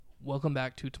Welcome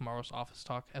back to Tomorrow's Office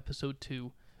Talk, Episode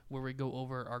 2, where we go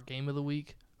over our game of the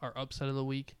week, our upset of the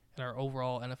week, and our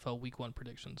overall NFL Week 1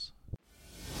 predictions.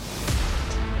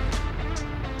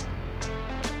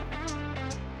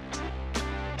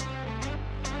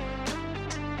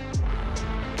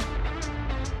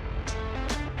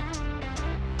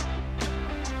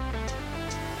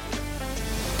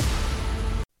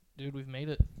 Dude, we've made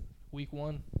it. Week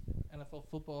 1, NFL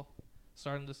football,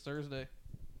 starting this Thursday.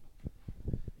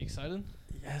 Excited?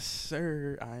 Yes,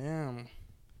 sir, I am.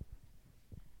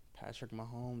 Patrick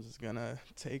Mahomes is going to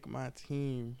take my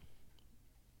team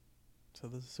to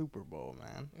the Super Bowl,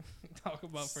 man. Talk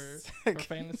about for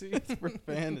fantasy. For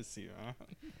fantasy, man.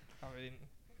 I mean,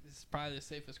 this is probably the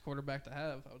safest quarterback to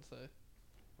have, I would say.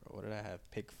 Bro, what did I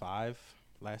have? Pick 5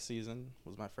 last season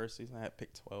was my first season. I had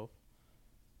pick 12.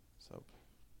 So,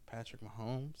 Patrick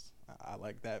Mahomes, I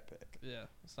like that pick. Yeah,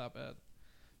 it's not bad.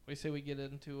 We say we get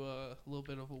into a little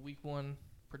bit of a Week 1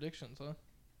 predictions, huh?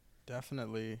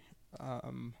 Definitely.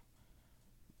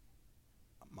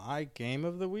 My game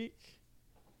of the week,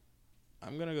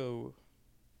 I'm going to go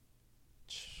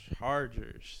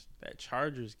Chargers. That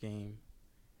Chargers game,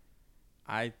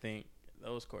 I think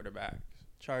those quarterbacks,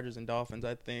 Chargers and Dolphins,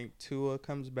 I think Tua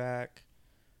comes back.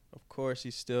 Of course,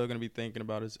 he's still going to be thinking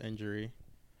about his injury,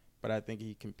 but I think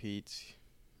he competes.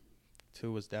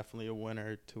 Tua's definitely a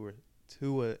winner.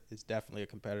 Tua is definitely a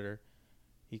competitor.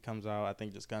 He comes out, I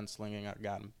think, just gunslinging. I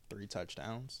got him 3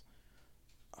 touchdowns.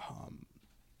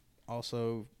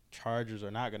 Also, Chargers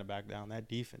are not going to back down. That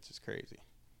defense is crazy.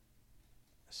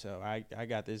 So I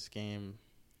got this game.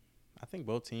 I think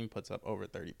both teams puts up over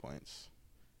 30 points.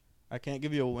 I can't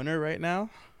give you a winner right now.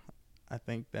 I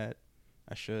think that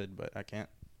I should, but I can't.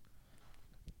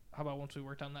 How about once we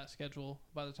work down that schedule,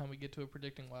 by the time we get to it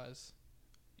predicting-wise,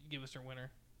 you give us your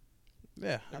winner?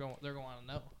 Yeah. They're going to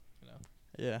know, you know.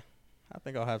 Yeah. I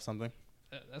think I'll have something.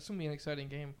 That's going to be an exciting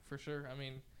game for sure. I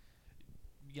mean,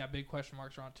 you got big question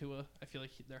marks around Tua. I feel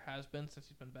like there has been since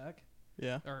he's been back.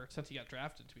 Yeah. Or since he got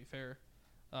drafted, to be fair.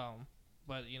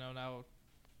 But, you know, now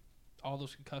all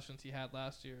those concussions he had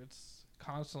last year, it's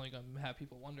constantly going to have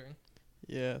people wondering.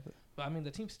 Yeah. But, I mean,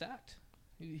 the team's stacked.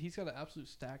 He's got an absolute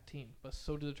stacked team, but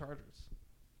so do the Chargers.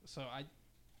 So,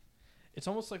 it's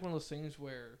almost like one of those things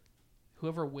where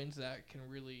whoever wins that can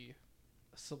really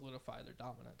solidify their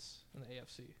dominance in the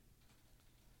AFC.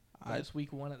 But it's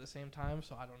Week 1 at the same time,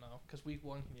 so I don't know. Because Week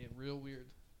 1 can get real weird.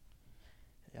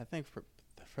 Yeah, I think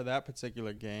for that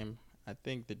particular game, I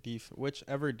think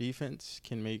whichever defense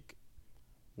can make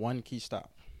one key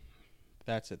stop,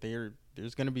 that's it.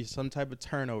 There's going to be some type of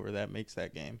turnover that makes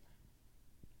that game.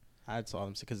 I'd saw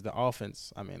them because the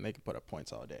offense, I mean, they can put up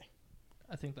points all day.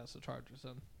 I think that's the Chargers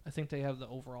then. I think they have the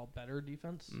overall better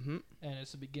defense. Mm-hmm. And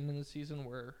it's the beginning of the season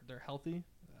where they're healthy.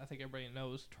 I think everybody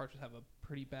knows Chargers have a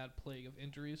pretty bad plague of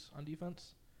injuries on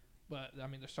defense. But, I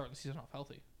mean, they're starting the season off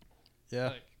healthy. Yeah.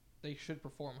 Like, they should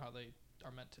perform how they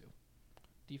are meant to,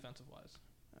 defensive-wise.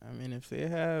 I mean, if they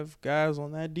have guys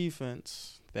on that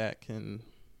defense that can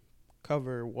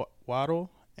cover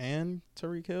Waddle and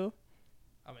Tyreek Hill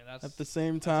I mean, that's at the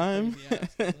same time,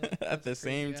 at the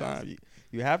same time,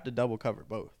 you have to double cover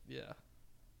both. Yeah.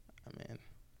 I mean,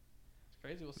 it's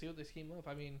crazy. We'll see what they scheme up.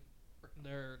 I mean,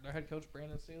 their head coach,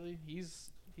 Brandon Staley,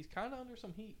 he's kind of under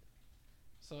some heat.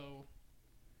 So,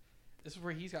 this is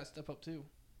where he's got to step up, too.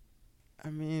 I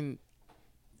mean,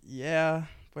 yeah,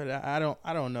 but I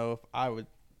don't know if I would,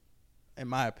 in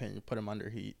my opinion, put him under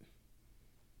heat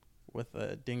with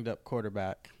a dinged up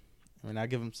quarterback. I mean, I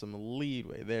give him some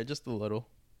leeway there, just a little.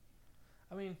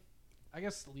 I mean, I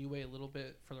guess leeway a little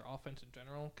bit for their offense in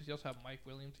general, because you also have Mike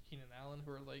Williams and Keenan Allen,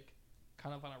 who are like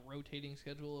kind of on a rotating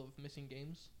schedule of missing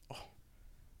games. Oh.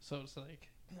 So it's like,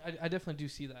 I definitely do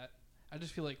see that. I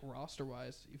just feel like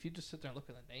roster-wise, if you just sit there and look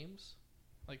at the names,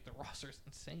 like the roster's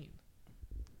insane.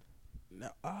 No,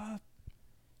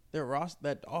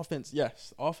 that offense,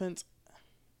 yes, offense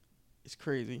is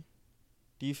crazy.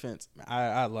 Defense,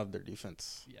 I love their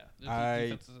defense. Yeah, their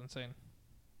defense is insane.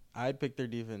 I'd pick their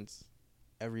defense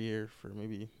every year for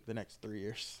maybe the next 3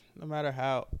 years, no matter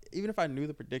how. Even if I knew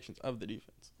the predictions of the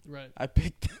defense, right? I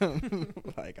picked them.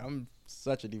 Like, I'm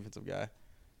such a defensive guy.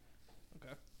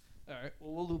 Okay, all right.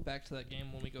 Well, we'll loop back to that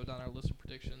game when we go down our list of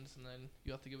predictions, and then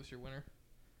you have to give us your winner.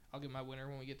 I'll give my winner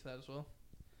when we get to that as well.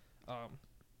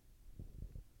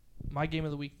 My game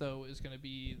of the week, though, is going to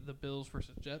be the Bills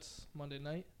versus Jets Monday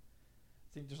night.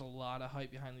 I think there's a lot of hype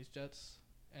behind these Jets,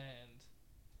 and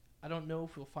I don't know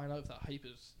if we'll find out if that hype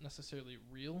is necessarily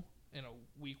real in a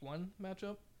Week 1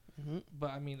 matchup. Mm-hmm.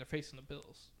 But, I mean, they're facing the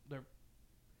Bills.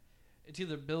 It's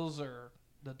either Bills or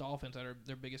the Dolphins that are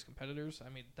their biggest competitors. I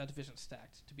mean, that division's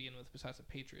stacked to begin with, besides the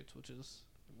Patriots, which is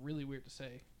really weird to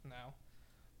say now.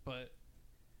 But,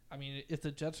 I mean, if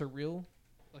the Jets are real,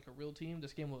 like a real team,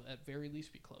 this game will at very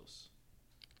least be close.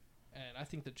 And I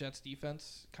think the Jets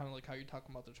defense, kind of like how you're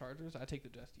talking about the Chargers, I take the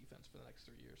Jets defense for the next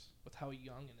 3 years. With how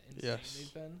young and insane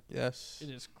they've been, Yes. it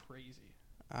is crazy.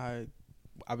 I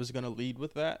was gonna lead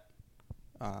with that.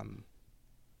 I'm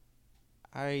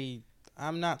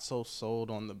not so sold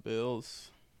on the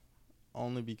Bills,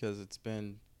 only because it's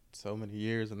been so many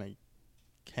years and they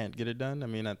can't get it done. I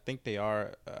mean, I think they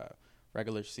are a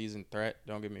regular season threat.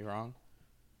 Don't get me wrong,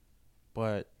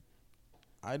 but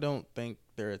I don't think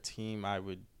they're a team I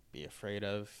would be afraid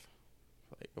of.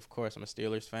 Like, of course, I'm a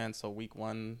Steelers fan, so week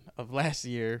 1 of last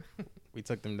year, we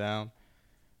took them down.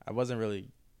 I wasn't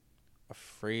really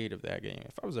afraid of that game.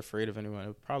 If I was afraid of anyone, it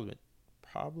would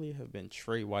probably have been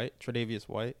Tre'Davious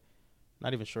White.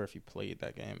 Not even sure if he played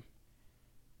that game.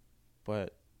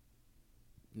 But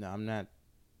no, I'm not.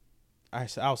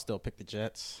 I'll still pick the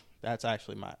Jets. That's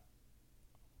actually my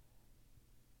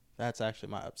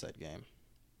upset game.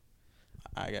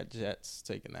 I got Jets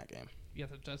taking that game. You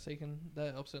got the Jets taking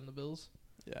that, upsetting the Bills?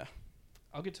 Yeah.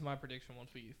 I'll get to my prediction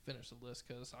once we finish the list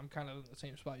because I'm kind of in the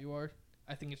same spot you are.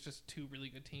 I think it's just two really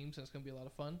good teams and it's going to be a lot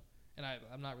of fun. And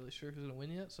I'm not really sure who's going to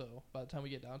win yet, so by the time we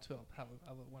get down to it, I'll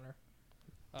have a winner.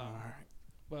 All right.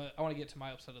 But I want to get to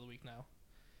my upset of the week now.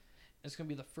 It's going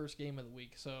to be the first game of the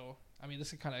week. So, I mean,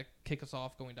 this could kind of kick us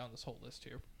off going down this whole list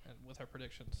here and with our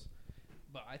predictions.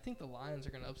 But I think the Lions are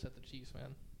going to upset the Chiefs,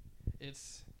 man.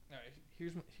 It's all right.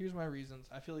 Here's my reasons.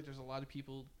 I feel like there's a lot of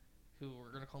people who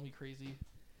are going to call me crazy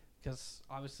because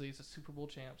obviously it's the Super Bowl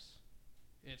champs.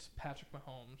 It's Patrick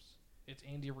Mahomes. It's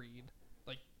Andy Reid.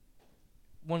 Like,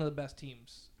 one of the best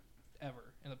teams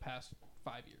ever in the past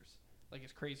 5 years. Like,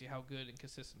 it's crazy how good and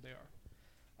consistent they are.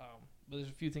 But there's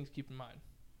a few things to keep in mind.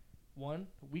 One,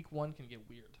 week 1 can get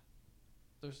weird.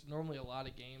 There's normally a lot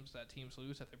of games that teams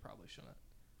lose that they probably shouldn't.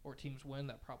 Or teams win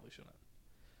that probably shouldn't.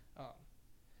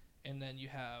 And then you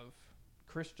have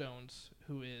Chris Jones,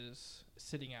 who is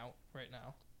sitting out right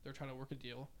now. They're trying to work a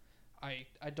deal. I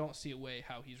don't see a way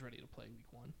how he's ready to play week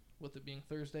 1. With it being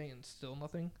Thursday and still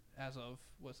nothing as of,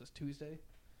 what's this, Tuesday?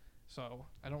 So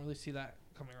I don't really see that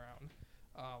coming around.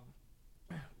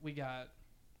 We got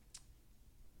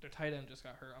their tight end just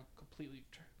got hurt. I'm completely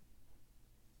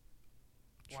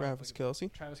Travis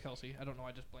Kelce. Travis Kelce. I don't know.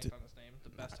 I just blanked on his name. The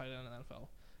best tight end in the NFL.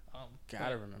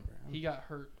 Gotta remember him. He got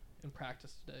hurt in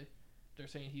practice today. They're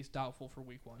saying he's doubtful for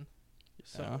week 1.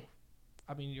 So, Yeah.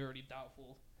 I mean, you're already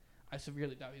doubtful. I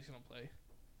severely doubt he's going to play.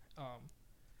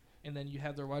 And then you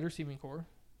have their wide receiving core,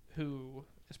 who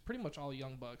is pretty much all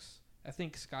young bucks. I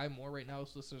think Sky Moore right now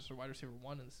is listed as their wide receiver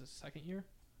 1, and this is his second year.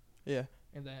 Yeah.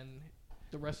 And then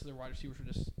the rest of their wide receivers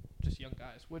are just young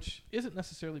guys, which isn't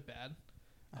necessarily bad.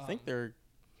 I think their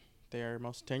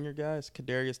most tenured guy is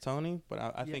Kadarius Toney, but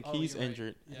I think he's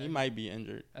injured. Right. He might be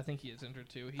injured. I think he is injured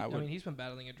too. I mean, he's been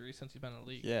battling injuries since he's been in the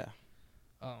league. Yeah.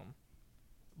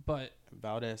 But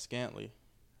Valdez Scantley.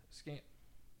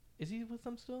 Is he with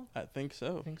them still? I think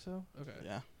so. I think so. Okay.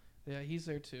 Yeah. Yeah, he's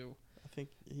there too. I think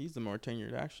he's the more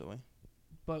tenured actually.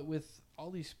 But with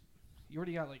all these, you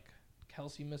already got like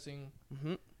Kelce missing.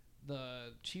 Mm-hmm.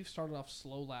 The Chiefs started off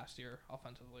slow last year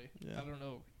offensively. Yeah. I don't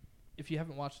know if you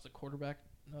haven't watched the quarterback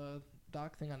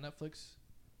doc thing on Netflix.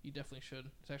 You definitely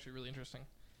should. It's actually really interesting.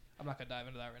 I'm not gonna dive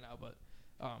into that right now, but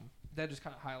that just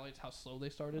kind of highlights how slow they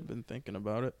started. I've been thinking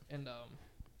about it. And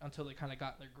until they kind of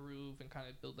got in their groove and kind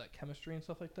of build that chemistry and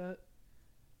stuff like that.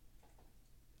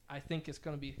 I think it's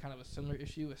going to be kind of a similar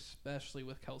issue, especially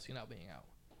with Kelce now being out,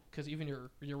 because even your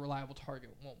reliable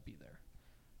target won't be there.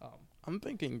 I'm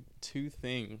thinking two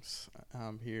things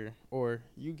here, or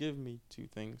you give me two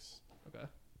things. Okay.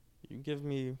 You give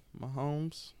me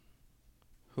Mahomes,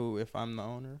 who, if I'm the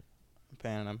owner, I'm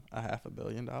paying him $500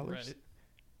 million. Right.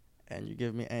 And you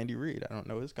give me Andy Reid. I don't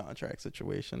know his contract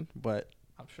situation, but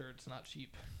I'm sure it's not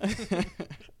cheap.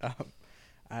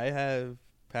 I have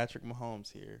Patrick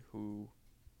Mahomes here, who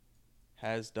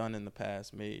has done in the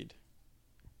past made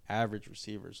average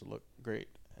receivers look great,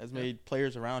 has made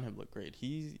players around him look great.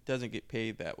 He doesn't get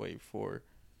paid that way for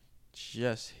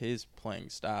just his playing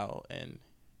style and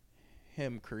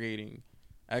him creating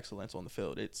excellence on the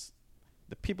field. It's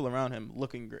the people around him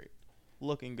looking great,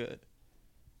 looking good.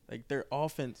 Like their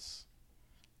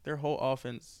whole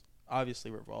offense obviously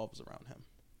revolves around him.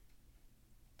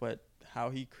 But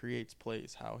how he creates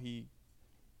plays, how he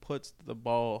puts the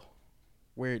ball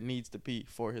where it needs to be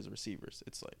for his receivers.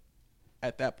 It's like,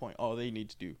 at that point, all they need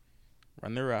to do,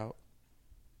 run their route,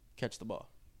 catch the ball.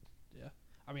 Yeah.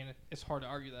 I mean, it's hard to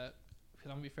argue that.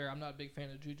 Because I'm going to be fair, I'm not a big fan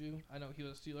of Juju. I know he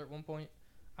was a Steeler at one point.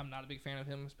 I'm not a big fan of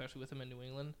him, especially with him in New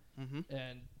England. Mm-hmm.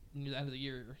 And near the end of the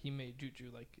year, he made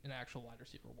Juju like an actual wide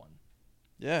receiver 1.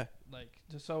 Yeah. Like,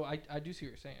 so I do see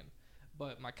what you're saying.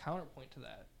 But my counterpoint to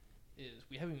that is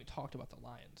we haven't even talked about the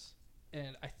Lions.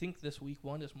 And I think this week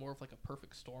 1 is more of like a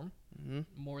perfect storm,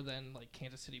 more than like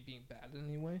Kansas City being bad in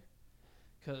any way.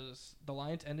 Because the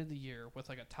Lions ended the year with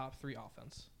like a top 3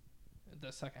 offense.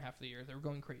 The second half of the year, they were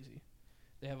going crazy.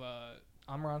 They have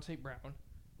Amon-Ra St. Brown,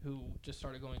 who just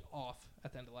started going off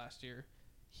at the end of last year.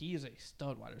 He is a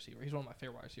stud wide receiver. He's one of my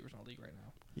favorite wide receivers in the league right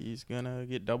now. He's gonna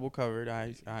get double covered.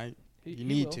 You He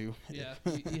need will. to. Yeah,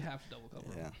 you have to double cover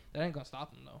Yeah. him. That ain't gonna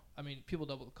stop him though. I mean, people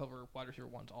double cover wide receiver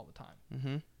 1s all the time.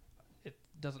 Mm-hmm. It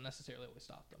doesn't necessarily always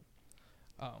stop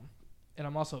them. And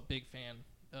I'm also a big fan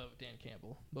of Dan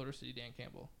Campbell, Motor City Dan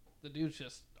Campbell. The dude's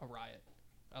just a riot.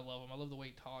 I love him. I love the way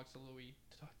he talks. I love the way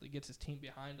he gets his team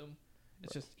behind him.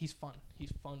 It's just he's fun.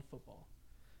 He's fun football.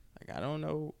 Like, I don't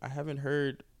know. I haven't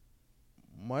heard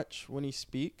much when he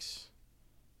speaks,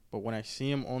 but when I see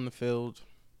him on the field,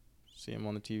 see him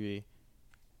on the TV,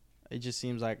 it just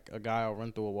seems like a guy I'll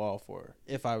run through a wall for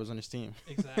if I was on his team.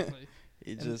 Exactly.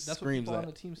 It and just that's screams what people that.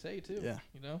 on the team say too. Yeah.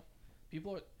 You know,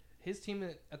 people are his team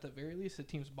at the very least. The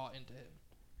team's bought into him,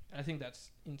 and I think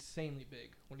that's insanely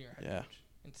big when you're a head coach.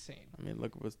 Insane. I mean,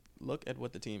 look at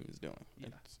what the team is doing. Yeah.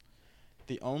 It's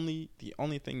the only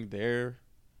thing there,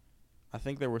 I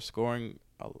think they were scoring.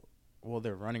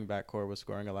 Their running back core was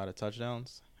scoring a lot of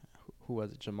touchdowns. Who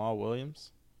was it? Jamal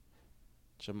Williams.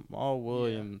 Jamal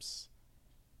Williams.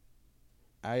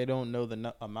 Yeah. I don't know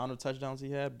the amount of touchdowns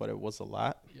he had, but it was a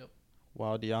lot. Yep.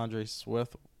 While DeAndre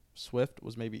Swift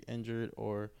was maybe injured,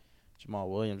 or Jamal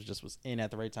Williams just was in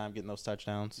at the right time getting those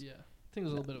touchdowns. Yeah. I think it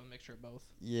was a little bit of a mixture of both.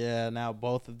 Yeah, now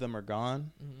both of them are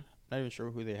gone. Mm-hmm. Not even sure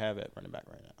who they have at running back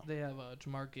right now. They have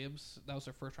Jamar Gibbs. That was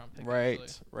their first round pick. Right.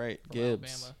 From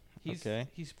Gibbs. Alabama.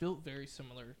 He's built very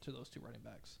similar to those 2 running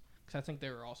backs because I think they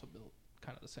were also built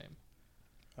kind of the same.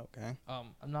 Okay.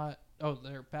 I'm not. Oh,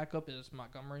 their backup is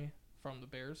Montgomery from the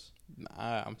Bears.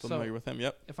 I'm familiar with him.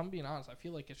 Yep. If I'm being honest, I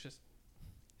feel like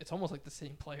it's almost like the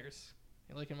same players.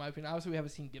 Like, in my opinion, obviously we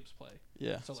haven't seen Gibbs play.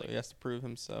 Yeah, so like, he has to prove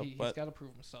himself. He's got to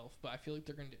prove himself, but I feel like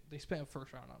they spent a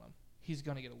first round on him. He's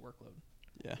going to get a workload.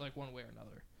 Yeah. Like, one way or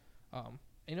another.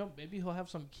 Maybe he'll have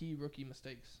some key rookie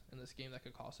mistakes in this game that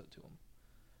could cost it to him.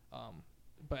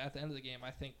 But at the end of the game,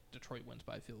 I think Detroit wins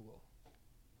by a field goal.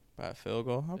 By a field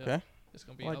goal? Okay. Yeah. It's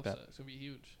going to be an upset. That. It's going to be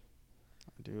huge.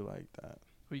 I do like that.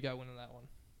 Who you got winning that one?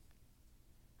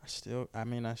 I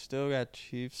still got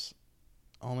Chiefs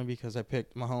only because I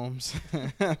picked Mahomes.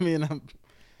 I mean,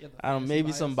 I don't maybe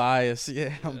bias. Some bias.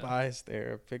 Yeah, I'm biased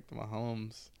there. I picked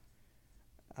Mahomes.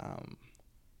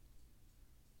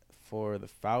 For the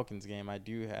Falcons game, I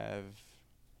do have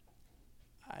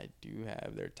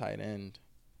their tight end.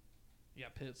 Yeah,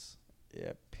 Pitts.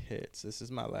 Yeah, Pitts. This is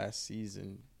my last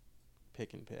season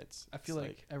picking Pitts. I feel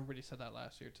like everybody said that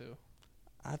last year too.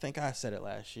 I think I said it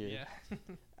last year. Yeah.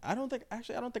 I don't think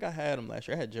I had him last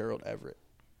year. I had Gerald Everett.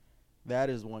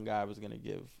 That is one guy I was going to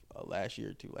give a last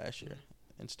year to last year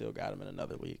and still got him in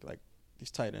another league. Like, these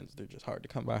tight ends, they're just hard to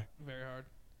come by. Very hard.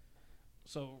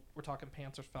 So, we're talking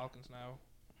Panthers, Falcons now.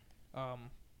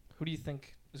 Who do you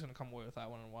think is going to come away with that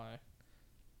one and why?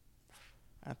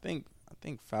 I think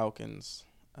Falcons.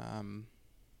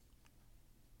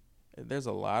 There's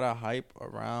a lot of hype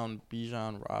around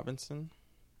Bijan Robinson,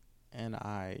 and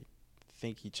I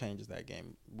think he changes that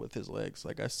game with his legs.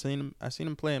 Like, I seen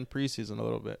him play in preseason a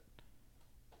little bit,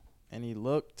 and he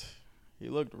looked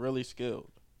really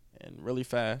skilled and really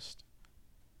fast.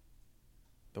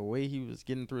 The way he was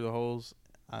getting through the holes,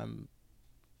 I'm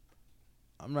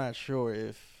not sure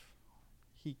if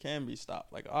he can be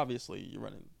stopped. Like, obviously, you're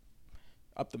running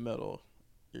up the middle.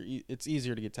 It's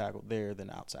easier to get tackled there than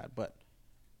outside, but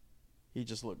he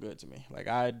just looked good to me. Like,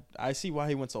 I see why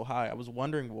he went so high. I was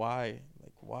wondering why.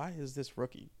 Like, why is this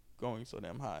rookie going so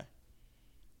damn high?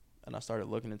 And I started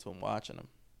looking into him, watching him.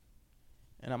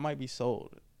 And I might be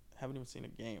sold. Haven't even seen a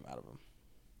game out of him.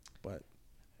 But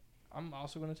I'm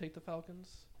also going to take the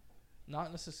Falcons.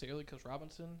 Not necessarily because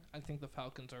Robinson. I think the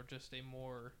Falcons are just a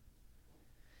more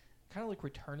kind of like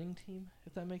returning team,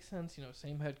 if that makes sense. You know,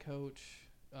 same head coach.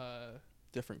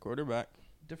 Different quarterback.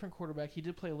 He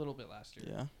did play a little bit last year.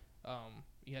 Yeah.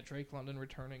 You had Drake London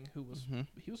returning, who was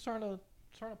he was starting to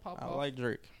pop off. I like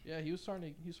Drake. Yeah, he was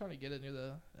starting to get it near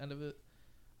the end of it.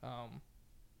 I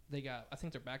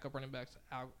think their backup running back's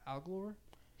Aguilar.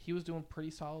 He was doing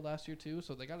pretty solid last year too,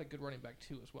 so they got a good running back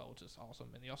too as well, which is awesome.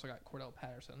 And they also got Cordell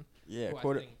Patterson. Yeah,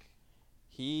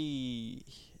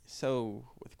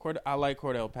 I like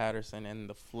Cordell Patterson and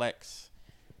the flex,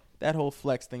 that whole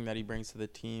flex thing that he brings to the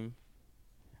team.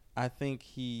 I think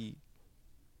he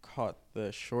caught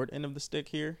the short end of the stick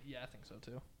here. Yeah, I think so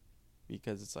too.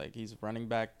 because it's like he's running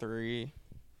back 3.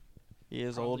 He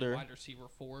is Probably older. wide receiver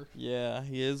 4. Yeah,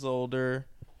 he is older.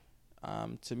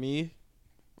 To me,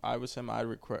 I was him.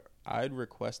 I'd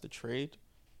request a trade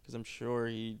because I'm sure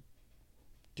he'd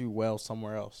do well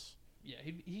somewhere else. Yeah,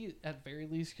 he at very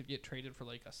least could get traded for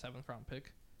like a 7th round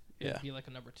pick. Yeah. And be like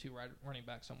a number 2 running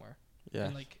back somewhere. Yeah.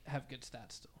 And like have good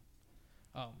stats still.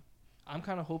 I'm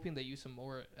kind of hoping they use him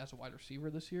more as a wide receiver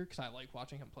this year because I like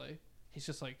watching him play. He's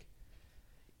just like,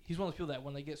 he's one of those people that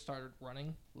when they get started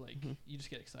running, like you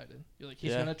just get excited. You're like,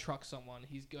 he's gonna truck someone.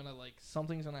 He's gonna like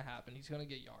something's gonna happen. He's gonna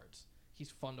get yards. He's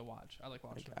fun to watch. I like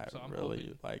watching him. So I'm really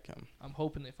hoping, like him. I'm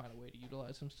hoping they find a way to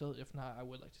utilize him still. If not, I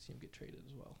would like to see him get traded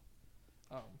as well.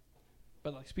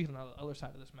 But like speaking on the other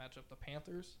side of this matchup, the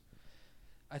Panthers,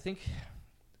 I think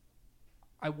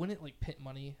I wouldn't like pit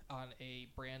money on a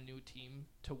brand new team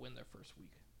to win their first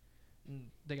week. And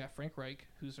they got Frank Reich,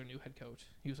 who's their new head coach.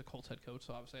 He was a Colts head coach,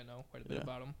 so obviously I know quite a bit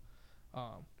about him.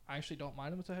 I actually don't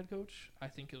mind him as a head coach. I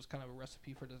think it was kind of a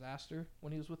recipe for disaster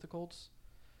when he was with the Colts.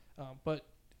 But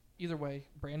either way,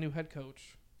 brand new head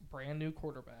coach, brand new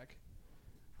quarterback.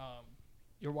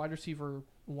 Your wide receiver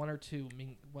 1 or 2,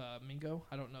 Mingo.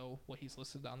 I don't know what he's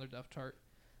listed on their depth chart,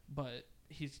 but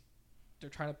they're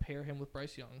trying to pair him with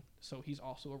Bryce Young, so he's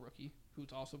also a rookie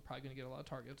who's also probably going to get a lot of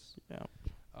targets. Yeah.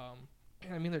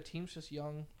 And I mean, their team's just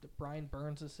young. Brian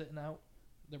Burns is sitting out,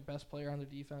 their best player on their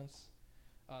defense.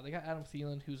 They got Adam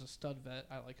Thielen, who's a stud vet.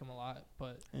 I like him a lot,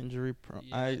 but injury prone.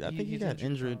 Yeah, I think he got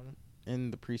injured prone.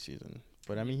 in the preseason,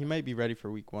 but I mean he might be ready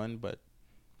for week 1. But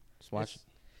just watch.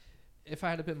 If I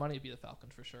had to put money, it'd be the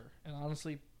Falcons for sure. And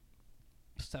honestly,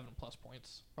 7+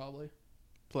 points probably.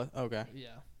 Okay.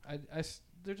 Yeah,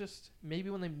 they're just maybe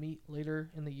when they meet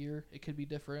later in the year, it could be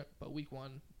different. But week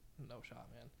 1, no shot,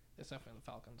 man. It's definitely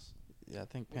the Falcons. Yeah, I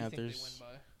think What Panthers. do you think they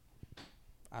win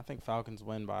by? I think Falcons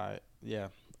win by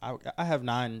I have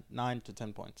 9 to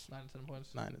 10 points. 9 to 10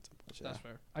 points. 9 to 10 points. Yeah. That's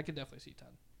fair. I could definitely see 10.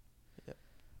 Yep.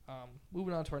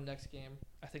 Moving on to our next game.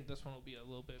 I think this one will be a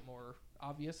little bit more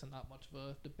obvious and not much of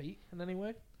a debate in any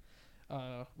way.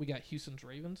 We got Houston's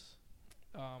Ravens.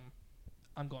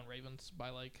 I'm going Ravens by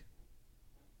like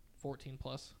 14+.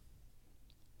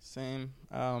 Same.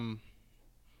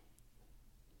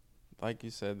 Like you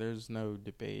said, there's no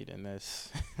debate in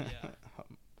this. Yeah.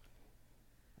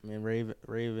 I mean,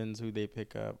 Ravens, who they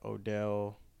pick up,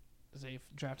 Odell.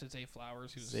 Drafted Zay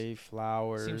Flowers, Zay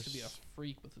Flowers seems to be a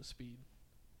freak with his speed.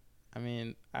 I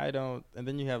mean, I don't. And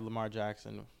then you have Lamar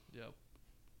Jackson. Yep.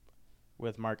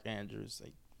 With Mark Andrews,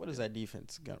 like, what is that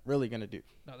defense really gonna do?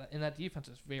 No, that defense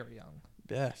is very young.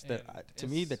 Yes, to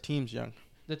me, the team's young.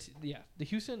 The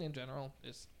Houston in general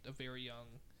is a very young.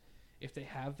 If they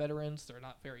have veterans, they're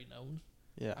not very known.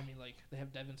 Yeah. I mean, like they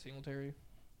have Devin Singletary.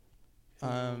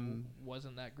 Who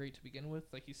wasn't that great to begin with.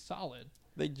 Like he's solid.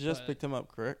 They just picked him up,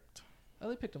 correct? Oh,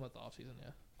 they picked him up the offseason,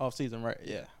 yeah. Offseason, right?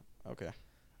 Yeah. Okay.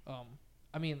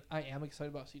 I mean, I am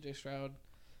excited about C.J. Stroud.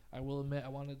 I will admit, I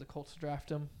wanted the Colts to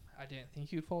draft him. I didn't think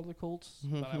he would fall to the Colts,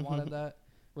 but I wanted that.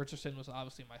 Richardson was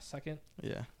obviously my second.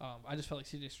 Yeah. I just felt like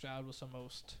C.J. Stroud was the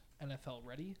most NFL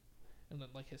ready, and then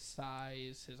like his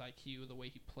size, his IQ, the way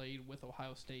he played with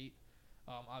Ohio State.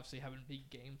 Obviously having big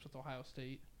games with Ohio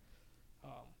State.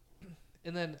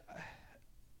 And then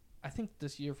I think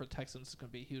this year for Texans is going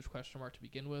to be a huge question mark to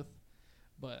begin with.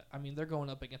 But, I mean, they're going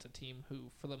up against a team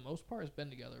who, for the most part, has been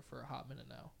together for a hot minute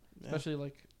now. Yeah. Especially,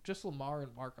 like, just Lamar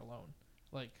and Mark alone.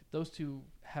 Like, those two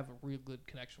have a real good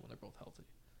connection when they're both healthy.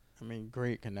 I mean,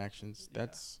 great connections. Yeah.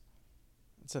 That's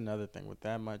another thing. With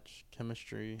that much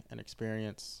chemistry and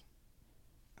experience,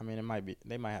 I mean,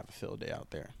 they might have a field day out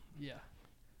there. Yeah.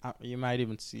 You might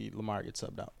even see Lamar get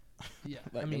subbed out. Yeah.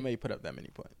 Like, they may put up that many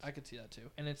points. I could see that, too.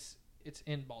 And it's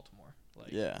in Baltimore.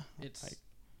 Like, yeah. It's... Like,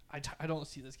 I don't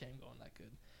see this game going that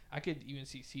good. I could even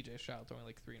see C.J. Stroud throwing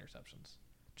like 3 interceptions.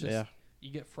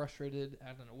 You get frustrated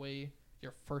at an away,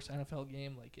 your first NFL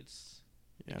game, like it's...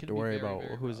 You have to worry about,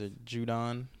 who is it,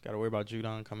 Judon? Got to worry about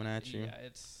Judon coming at you. Yeah,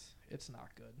 it's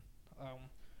not good.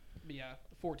 But yeah,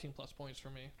 14+ points for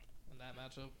me in that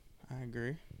matchup. I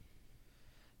agree.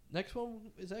 Next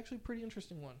one is actually a pretty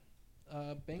interesting one.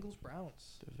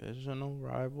 Bengals-Browns. Divisional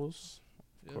rivals.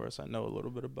 Of course, I know a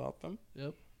little bit about them.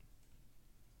 Yep.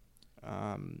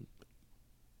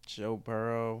 Joe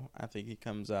Burrow, I think he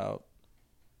comes out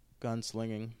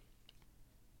gunslinging.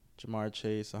 Jamar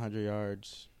Chase, 100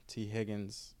 yards. T.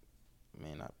 Higgins,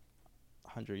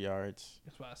 100 yards.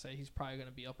 That's what I say. He's probably going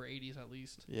to be upper 80s at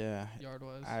least. Yeah.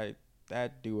 Yard-wise.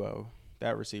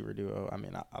 That receiver duo, I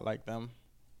mean, I like them.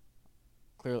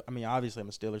 Clearly, I mean, obviously I'm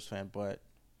a Steelers fan, but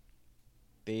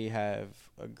they have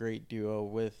a great duo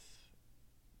with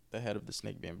the head of the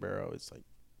snake being Burrow. It's like,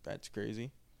 that's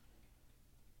crazy.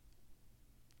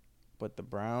 But the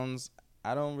Browns,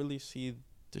 I don't really see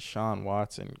Deshaun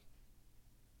Watson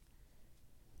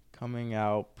coming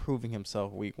out, proving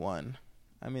himself week 1.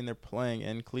 I mean, they're playing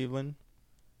in Cleveland.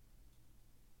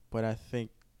 But I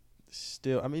think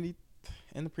still, I mean,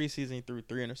 in the preseason, he threw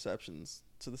 3 interceptions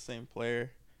to the same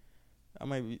player. I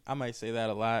might say that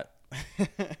a lot.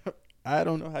 I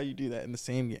don't know how you do that in the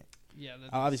same game. Yeah,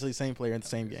 Obviously, same player in the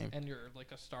same game. And you're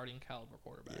like a starting caliber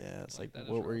quarterback. Yeah, it's like that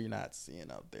what is were rough. you not seeing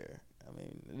out there? I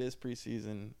mean, it is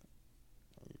preseason.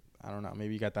 I don't know.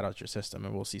 Maybe you got that out your system,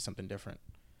 and we'll see something different.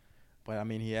 But I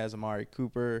mean, he has Amari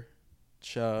Cooper,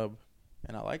 Chubb,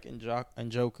 and I like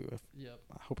Njoku. Yep.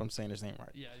 I hope I'm saying his name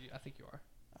right. Yeah, I think you are.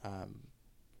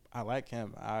 I like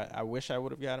him. I wish I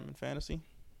would have got him in fantasy.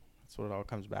 That's what it all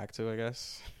comes back to, I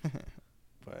guess.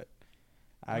 But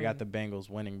I got the Bengals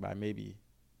winning by maybe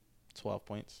 12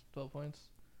 points. 12 points.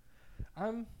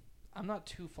 I'm not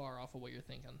too far off of what you're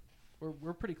thinking.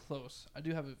 We're pretty close. I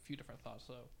do have a few different thoughts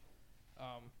though.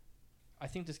 I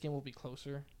think this game will be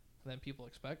closer than people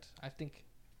expect. I think,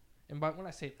 and when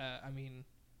I say that, I mean,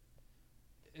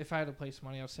 if I had to place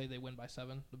money, I would say they win by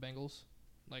 7. The Bengals,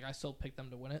 like I still pick them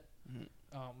to win it.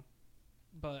 Mm-hmm.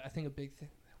 But I think a big thing,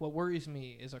 what worries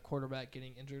me is a quarterback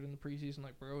getting injured in the preseason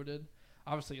like Burrow did.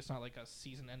 Obviously, it's not like a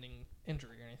season-ending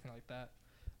injury or anything like that.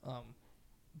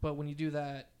 But when you do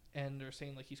that, and they're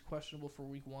saying like he's questionable for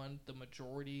week 1, the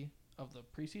majority of the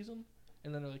preseason,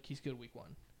 and then they're like he's good week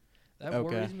 1. That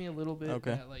worries me a little bit.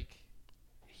 Okay. That like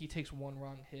he takes one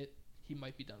wrong hit, he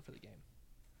might be done for the game.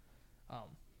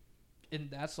 And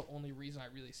that's the only reason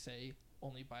I really say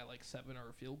only by like 7 or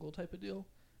a field goal type of deal.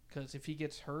 Because if he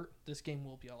gets hurt, this game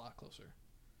will be a lot closer.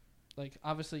 Like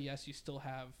obviously, yes, you still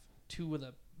have 2 of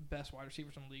the best wide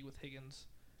receivers in the league with Higgins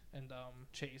and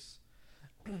Chase,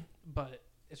 but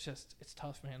it's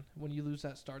tough, man. When you lose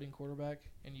that starting quarterback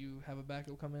and you have a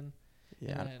backup come in,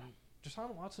 Yeah. and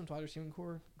Deshaun Watson's wide receiving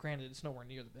core, granted, it's nowhere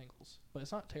near the Bengals, but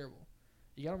it's not terrible.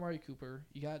 You got Amari Cooper,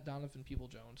 you got Donovan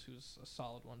Peoples-Jones, who's a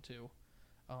solid one too.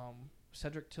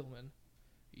 Cedric Tillman,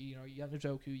 you got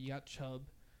Njoku, you got Chubb.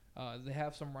 They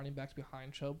have some running backs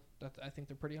behind Chubb that I think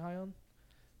they're pretty high on.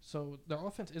 So their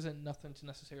offense isn't nothing to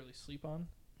necessarily sleep on.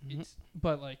 Mm-hmm.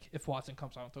 But like if Watson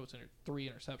comes out and throws 3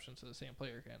 interceptions to the same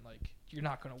player again, like you're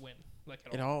not gonna win. Like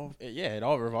at all. It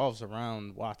all revolves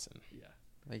around Watson. Yeah.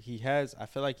 Like I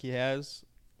feel like he has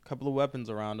a couple of weapons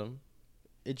around him.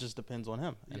 It just depends on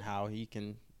him and how he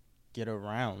can get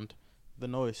around the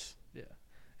noise. Yeah.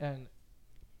 And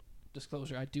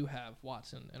disclosure, I do have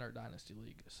Watson in our Dynasty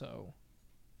League, so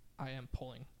I am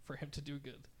pulling for him to do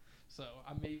good. So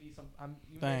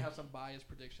you may have some biased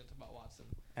predictions about Watson.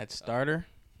 At starter?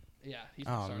 Yeah, he's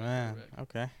starting man. quarterback.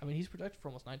 Okay. I mean, he's projected for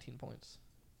almost 19 points.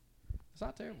 It's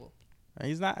not terrible.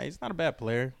 He's not a bad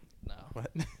player, No.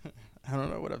 but I don't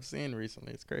know what I've seen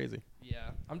recently. It's crazy.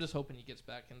 Yeah, I'm just hoping he gets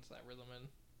back into that rhythm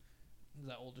and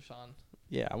that old Deshaun.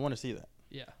 Yeah, I want to see that.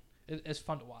 Yeah, it's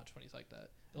fun to watch when he's like that.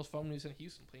 It was fun when he was in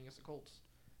Houston playing against the Colts.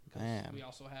 Man. We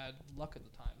also had luck at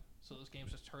the time, so those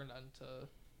games just turned into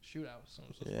shootouts. And it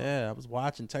was just Yeah, I was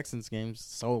watching Texans games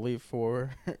solely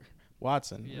for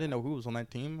Watson. Yeah. I didn't know who was on that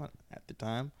team at the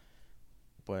time,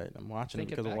 but I'm watching it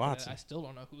Thinking because of back at it, Watson. I still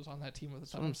don't know who was on that team at the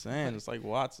That's time. what I'm saying. It's like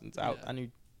Watson's out. Yeah. I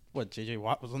knew J.J.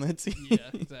 Watt was on that team. Yeah,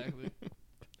 exactly.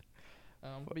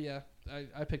 But yeah,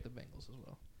 I picked the Bengals as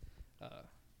well.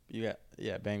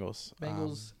 Bengals.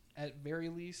 Bengals at very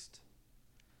least.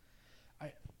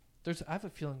 I have a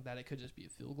feeling that it could just be a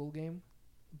field goal game,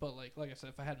 but like I said,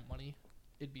 if I had money,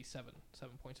 it'd be 7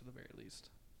 points at the very least.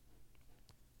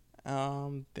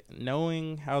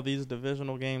 Knowing how these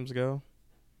divisional games go,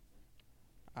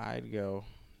 I'd go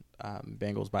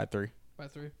Bengals by 3. By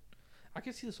 3. I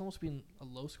could see this almost being a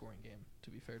low-scoring game, to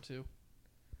be fair, too.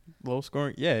 Low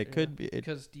scoring? Yeah, it could be.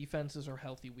 Because defenses are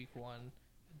healthy week 1,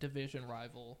 division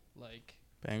rival. Like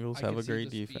Bengals I have could a see great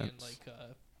this defense. being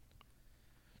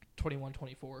like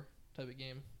 21-24 type of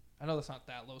game. I know that's not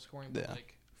that low-scoring, but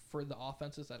like for the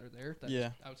offenses that are there,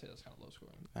 I would say that's kind of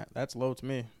low-scoring. That's low to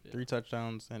me. Yeah. 3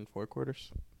 touchdowns in 4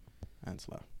 quarters. That's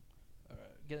low. All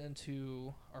right, get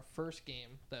into our first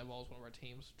game that involves one of our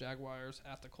teams, Jaguars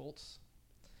at the Colts.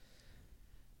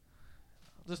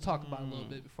 Let's talk about it a little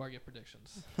bit before I get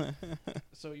predictions.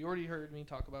 So you already heard me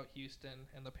talk about Houston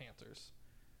and the Panthers.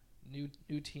 New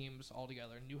teams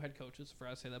altogether, new head coaches. For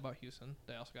I say that about Houston,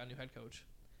 they also got a new head coach.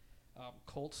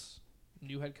 Colts,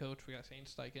 new head coach. We got Shane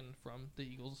Steichen from the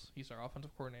Eagles. He's our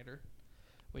offensive coordinator.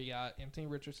 We got Anthony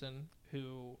Richardson,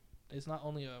 who is not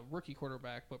only a rookie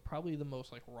quarterback, but probably the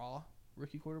most like raw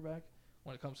rookie quarterback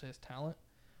when it comes to his talent.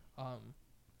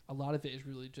 A lot of it is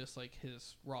really just like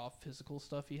his raw physical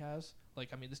stuff he has. Like,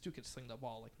 I mean, this dude can sling the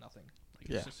ball like nothing. Like,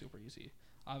 it's just super easy.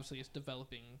 Obviously, it's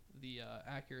developing the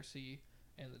accuracy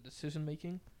and the decision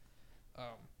making.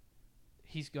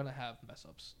 He's gonna have mess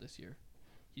ups this year.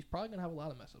 He's probably gonna have a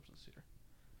lot of mess ups this year.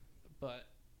 But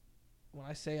when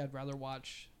I say I'd rather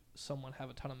watch someone have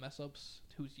a ton of mess ups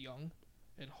who's young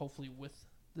and hopefully with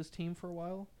this team for a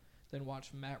while than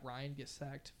watch Matt Ryan get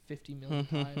sacked 50 million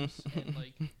times and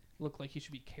like look like he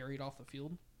should be carried off the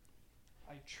field.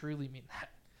 I truly mean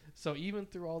that. So even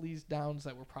through all these downs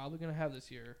that we're probably going to have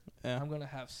this year, I'm going to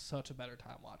have such a better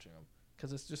time watching them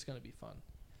because it's just going to be fun.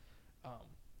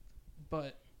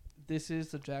 But this is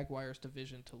the Jaguars'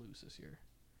 division to lose this year.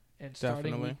 And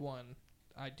starting week 1,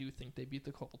 I do think they beat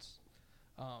the Colts.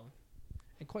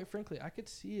 And quite frankly, I could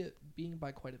see it being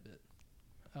by quite a bit.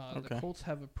 The Colts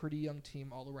have a pretty young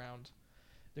team all around.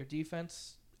 Their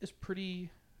defense is pretty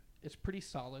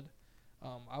solid.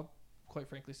 I'll quite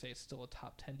frankly say it's still a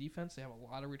top 10 defense. They have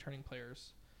a lot of returning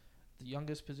players. The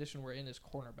youngest position we're in is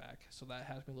cornerback, so that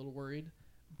has me a little worried.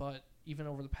 But even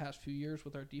over the past few years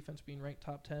with our defense being ranked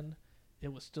top 10,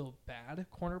 it was still bad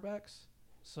cornerbacks.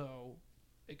 So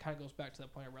it kind of goes back to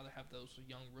that point. I'd rather have those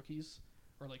young rookies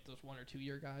or like those 1 or 2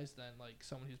 year guys than like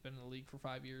someone who's been in the league for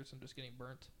 5 years and just getting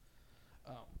burnt.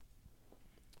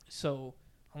 So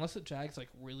unless the Jags like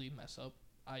really mess up,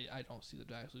 I don't see the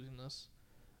Jags losing this.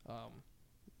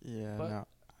 But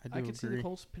I could see the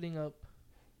Colts pitting up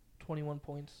 21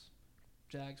 points,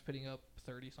 Jags pitting up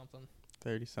 30-something.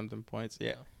 30-something points,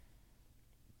 yeah.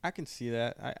 I can see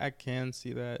that. I can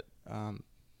see that.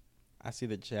 I see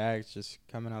the Jags just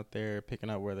coming out there, picking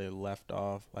up where they left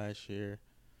off last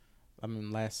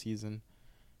season.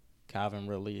 Calvin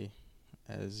Ridley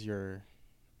as your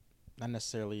not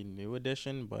necessarily new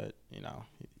addition, but,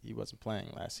 he wasn't playing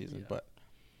last season. Yeah. But,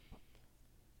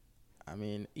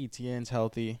 Etienne's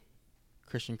healthy.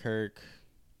 Christian Kirk,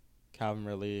 Calvin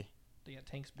Ridley. They got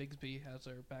Tanks Bigsby as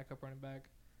their backup running back.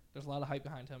 There's a lot of hype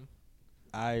behind him.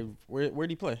 Where'd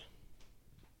he play?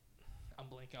 I'm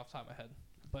blanking off the top of my head.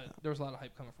 But there was a lot of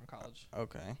hype coming from college.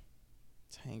 Okay.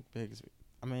 Tank Bigsby.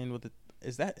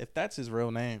 If that's his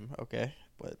real name, okay.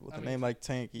 But with a name like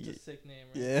Tank, it's a sick name,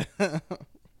 right? Yeah.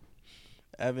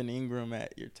 Evan Ingram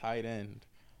at your tight end.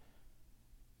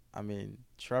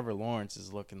 Trevor Lawrence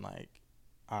is looking like,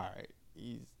 all right,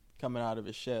 he's coming out of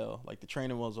his shell. Like the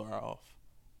training wheels are off.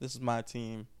 This is my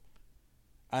team.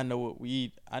 I know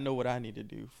what I need to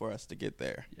do for us to get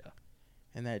there. Yeah.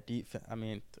 And that defense,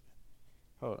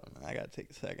 hold on, I gotta take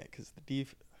a second because the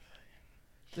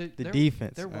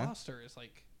defense. Their roster is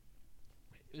like,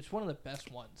 it's one of the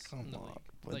best ones in the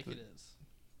league. It is.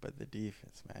 But the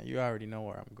defense, man, you already know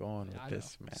where I'm going with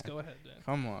this, man. Just go ahead, man.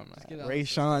 Come on, man.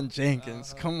 Rayshawn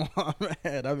Jenkins, come on,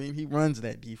 man. He runs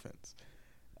that defense.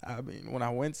 When I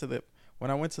went to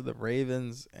the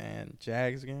Ravens and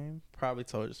Jags game, probably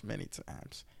told this many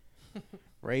times.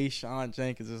 Rayshawn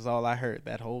Jenkins is all I heard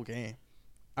that whole game.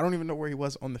 I don't even know where he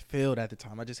was on the field at the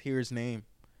time. I just hear his name.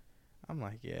 I'm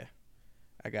like, yeah,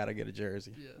 I gotta get a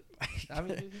jersey. Yeah,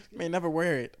 may never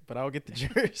wear it, but I'll get the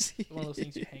jersey. One of those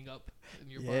things you hang up in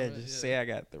your say I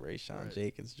got the Rayshawn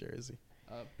Jenkins jersey.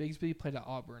 Bigsby played at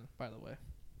Auburn, by the way.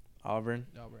 Auburn,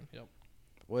 yep.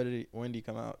 When did he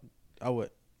come out? Oh,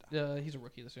 what? He's a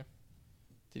rookie this year.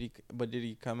 Did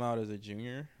he come out as a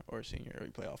junior or a senior? Or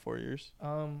he played all 4 years?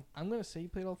 I'm gonna say he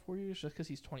played all 4 years just because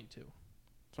he's 22.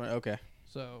 Okay.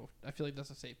 So I feel like that's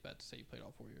a safe bet to say he played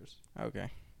all 4 years. Okay.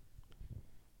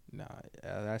 No,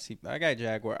 I got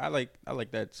Jaguar. I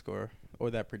like that score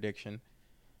or that prediction.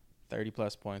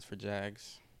 30+ points for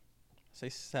Jags.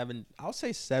 I'll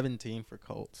say 17 for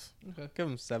Colts. Okay. Give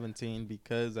them 17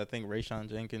 because I think Rayshawn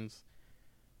Jenkins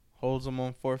holds them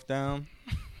on 4th down.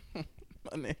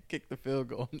 And they kick the field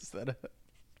goal instead of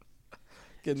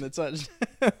getting the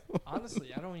touchdown.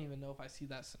 Honestly, I don't even know if I see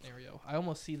that scenario. I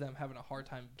almost see them having a hard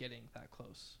time getting that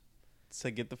close. To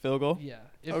get the field goal? Yeah.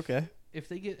 If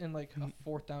they get in like a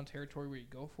 4th down territory where you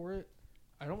go for it,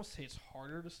 I'd almost say it's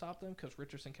harder to stop them because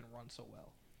Richardson can run so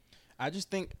well. I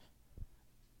just think.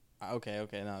 Okay,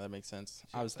 no, that makes sense.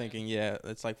 I was thinking,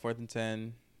 it's like 4th and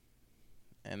 10,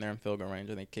 and they're in field goal range,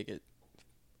 and they kick it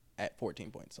at 14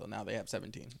 points. So now they have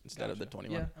 17 instead of the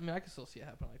 21. Yeah, I can still see it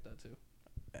happen like that too.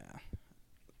 Yeah.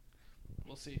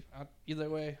 We'll see. Either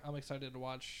way, I'm excited to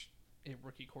watch a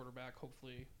rookie quarterback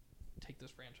hopefully take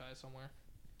this franchise somewhere.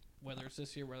 Whether it's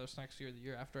this year, whether it's next year, or the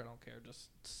year after, I don't care. Just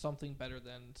something better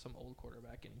than some old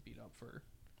quarterback getting beat up for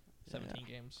 17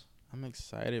 games. I'm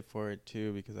excited for it,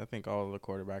 too, because I think all of the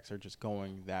quarterbacks are just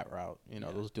going that route.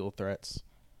 Those dual threats.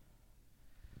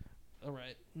 All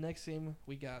right. Next game,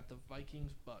 we got the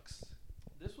Vikings-Bucks.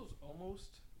 This was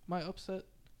almost my upset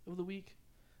of the week,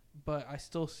 but I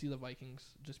still see the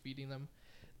Vikings just beating them.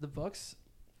 The Bucks,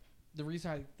 the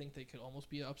reason I think they could almost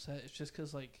be upset is just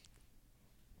because, like,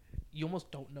 you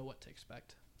almost don't know what to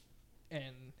expect.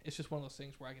 And it's just one of those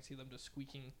things where I can see them just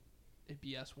squeaking a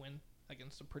BS win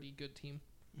against a pretty good team.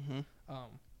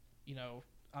 You know,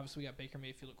 obviously we got Baker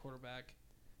Mayfield at quarterback.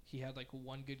 He had, like,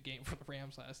 one good game for the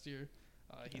Rams last year.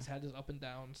 He's had his up and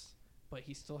downs, but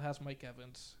he still has Mike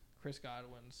Evans, Chris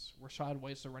Godwin's, Rashad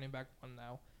White's the running back one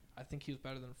now. I think he was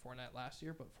better than Fournette last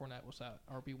year, but Fournette was at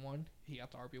RB1. He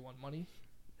got the RB1 money,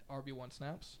 RB1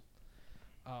 snaps.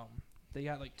 They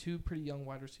got, like, 2 pretty young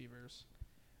wide receivers.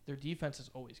 Their defense is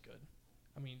always good.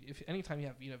 I mean, if anytime you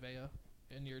have Vita Vea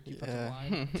in your defensive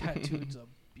line, that dude's a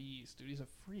beast, dude. He's a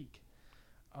freak.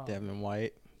 Devin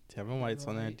White's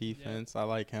on that defense. Yeah. I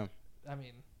like him. I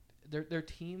mean, their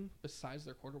team, besides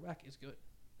their quarterback, is good.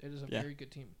 It is a very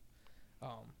good team.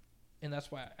 And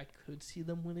that's why I could see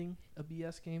them winning a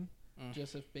BS game,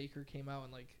 just if Baker came out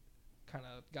and, like, kind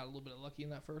of got a little bit of lucky in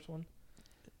that first one.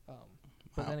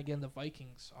 But then again, the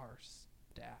Vikings are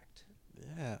stacked.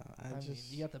 Yeah, I mean,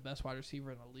 you got the best wide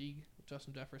receiver in the league,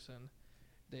 Justin Jefferson.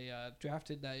 They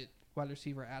drafted that wide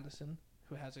receiver Addison,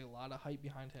 who has a lot of hype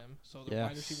behind him. So the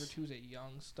wide receiver 2 is a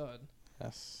young stud.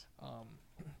 Yes.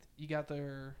 You got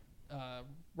their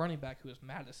running back, who is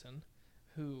Madison,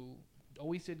 who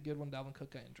always did good when Dalvin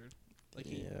Cook got injured. Like,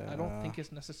 I don't think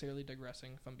it's necessarily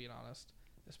digressing, if I'm being honest,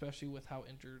 especially with how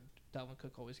injured Dalvin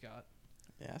Cook always got.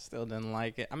 Yeah, I still didn't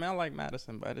like it. I mean, I like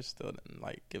Madison, but I just still didn't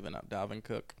like giving up Dalvin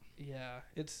Cook. Yeah,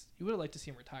 you would have liked to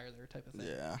see him retire there, type of thing.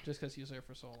 Yeah. Just because he was there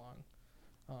for so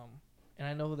long. And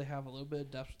I know they have a little bit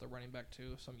of depth with the running back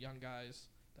too. Some young guys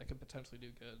that could potentially do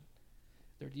good.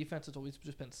 Their defense has always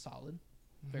just been solid,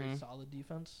 very solid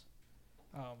defense.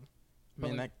 I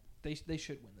mean, like, they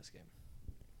should win this game.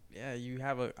 Yeah, you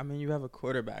have a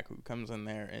quarterback who comes in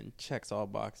there and checks all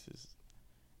boxes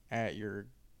at your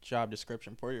job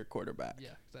description for your quarterback.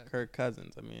 Yeah, exactly. Kirk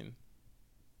Cousins. I mean,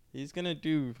 he's gonna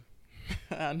do.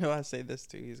 I know I say this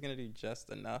too. He's gonna do just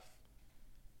enough.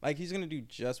 Like, he's gonna do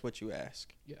just what you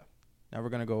ask. Yeah. Never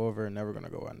gonna go over and never gonna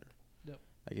go under. Yep.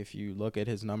 Like, if you look at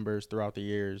his numbers throughout the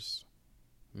years,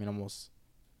 I mean, almost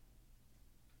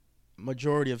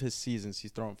majority of his seasons,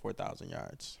 he's throwing 4,000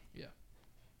 yards. Yeah.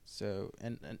 So,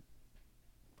 and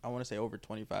I want to say over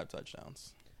 25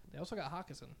 touchdowns. They also got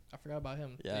Hawkinson. I forgot about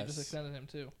him. Yes. They just extended him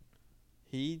too.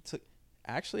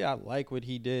 Actually, I like what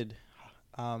he did.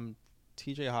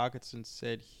 TJ Hawkinson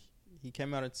said he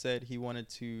came out and said he wanted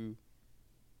to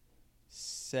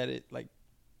set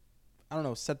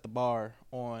the bar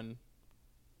on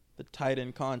the tight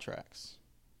end contracts.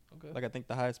 Okay. Like, I think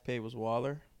the highest paid was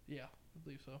Waller. Yeah, I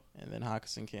believe so. And then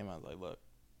Hawkinson came out like, look,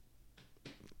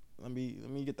 let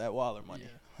me get that Waller money.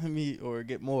 Yeah. Or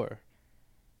get more.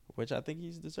 Which I think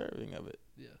he's deserving of it.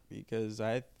 Yeah. Because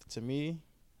to me,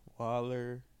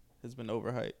 Waller has been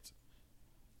overhyped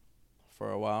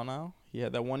for a while now. He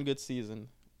had that one good season,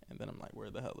 and then I'm like, where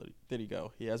the hell did he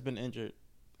go? He has been injured.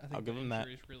 I'll give him that.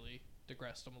 Injuries really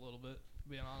digressed him a little bit, to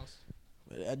be honest.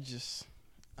 But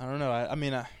I don't know. I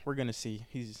mean, we're going to see.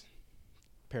 He's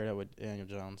paired up with Daniel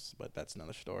Jones, but that's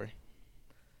another story.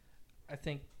 I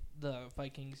think the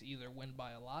Vikings either win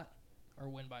by a lot or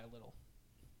win by a little.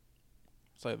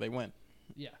 So they win.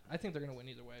 Yeah, I think they're going to win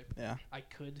either way. Yeah. I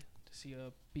could see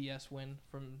a BS win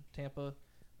from Tampa,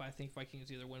 but I think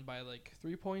Vikings either win by like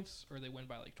 3 points or they win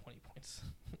by like 20 points.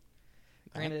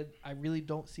 Granted, I really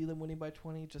don't see them winning by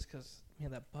 20 just because,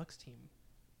 man, that Bucs team,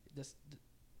 the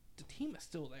team is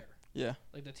still there. Yeah.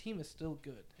 Like, the team is still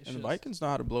good. And the Vikings know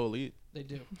how to blow a lead. They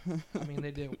do. I mean,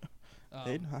 they do.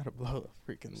 They know how to blow a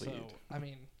freaking lead. So, I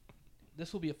mean,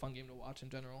 this will be a fun game to watch in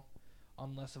general.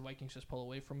 Unless the Vikings just pull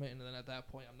away from it, and then at that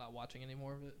point, I'm not watching any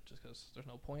more of it, just because there's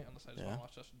no point, unless I just want to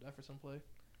watch Justin Jefferson play.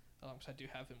 So I do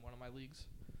have him in one of my leagues.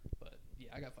 But, yeah,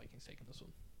 I got Vikings taking this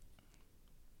one.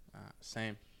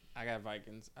 Same. I got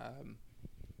Vikings.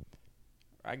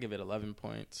 I give it 11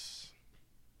 points.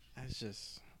 It's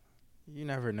just, you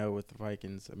never know with the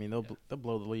Vikings. I mean, they'll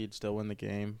blow the lead, still win the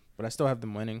game. But I still have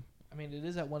them winning. I mean, it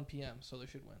is at 1 p.m., so they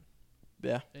should win.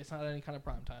 Yeah. It's not any kind of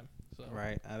prime time. So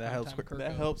right. That helps.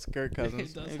 That helps Kirk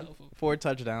Cousins. It does help him. 4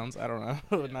 touchdowns. I don't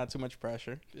know. Not too much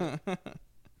pressure. Yeah.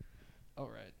 All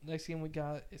right. Next game we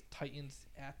got is Titans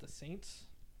at the Saints.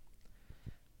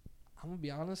 I'm going to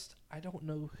be honest. I don't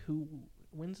know who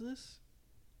wins this.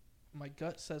 My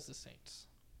gut says the Saints.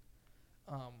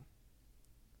 I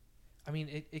mean,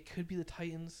 it could be the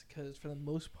Titans because for the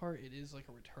most part, it is like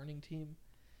a returning team.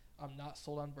 I'm not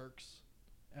sold on Burks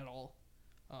at all.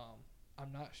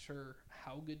 I'm not sure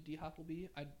how good D-Hop will be.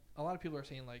 A lot of people are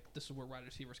saying, like, this is where wide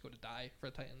receivers go to die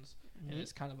for the Titans. Mm-hmm. And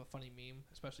it's kind of a funny meme,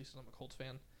 especially since I'm a Colts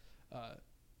fan.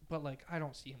 But, like, I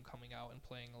don't see him coming out and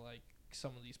playing, like,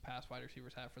 some of these past wide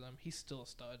receivers have for them. He's still a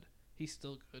stud. He's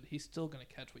still good. He's still going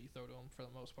to catch what you throw to him for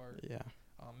the most part. Yeah.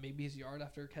 Maybe his yard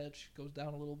after catch goes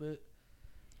down a little bit.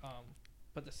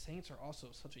 But the Saints are also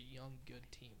such a young,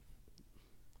 good team.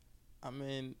 I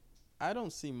mean, I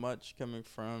don't see much coming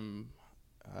from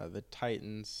the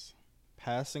Titans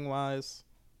passing wise.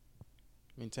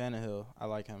 I mean, Tannehill, I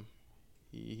like him.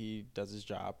 He does his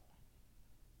job.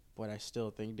 But I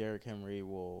still think Derrick Henry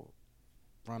will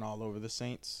run all over the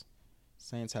Saints.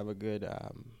 Saints have a good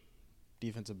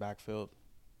defensive backfield.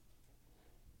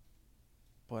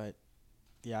 But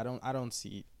yeah, I don't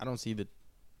see the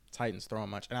Titans throwing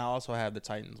much. And I also have the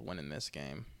Titans winning this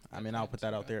game. I mean, I'll put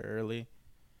that out there early.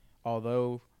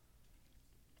 Although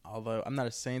I'm not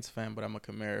a Saints fan, but I'm a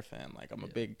Kamara fan. Like, I'm a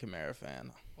big Kamara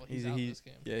fan. Well, he's out this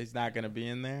game. Yeah, he's not going to be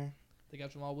in there. They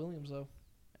got Jamal Williams, though.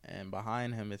 And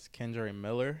behind him is Kendre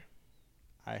Miller.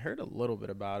 I heard a little bit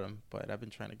about him, but I've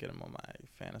been trying to get him on my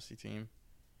fantasy team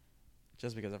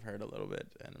just because I've heard a little bit.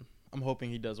 And I'm hoping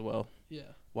he does well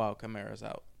while Kamara's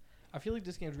out. I feel like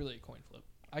this game's really a coin flip.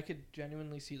 I could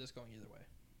genuinely see this going either way.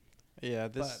 Yeah,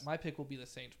 but my pick will be the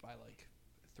Saints by like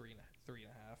 3.5,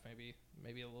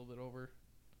 maybe a little bit over.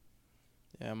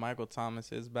 Yeah, Michael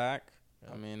Thomas is back.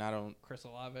 Yep. I mean, I don't. Chris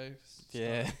Olave.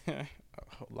 Yeah,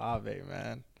 Olave,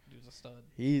 man. Dude's a stud.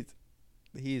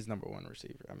 He's number one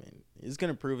receiver. I mean, he's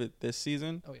gonna prove it this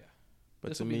season. Oh yeah. But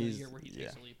this to will me, be the year where he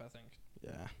takes a leap, I think.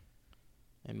 Yeah,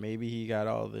 and maybe he got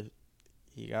all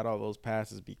those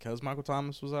passes because Michael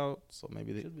Thomas was out. So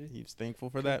maybe he's thankful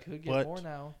for that. Could get more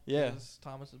now. Yeah, because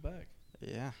Thomas is back.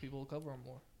 Yeah, people will cover him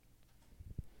more.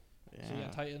 Yeah. So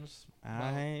yeah, Titans.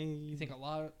 You think a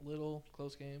lot, little,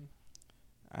 close game?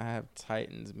 I have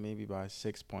Titans maybe by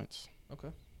 6 points. Okay.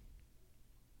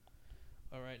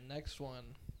 All right, next one.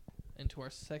 Into our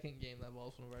second game that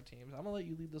involves one of our teams. I'm going to let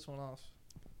you lead this one off.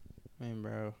 I mean,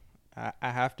 bro, I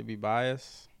have to be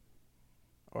biased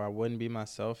or I wouldn't be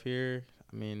myself here.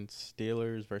 I mean,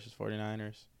 Steelers versus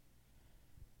 49ers.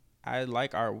 I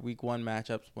like our week one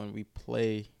matchups when we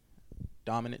play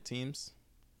dominant teams.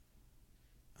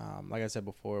 Like I said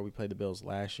before, we played the Bills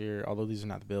last year, although these are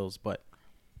not the Bills. But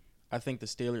I think the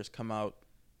Steelers come out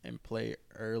and play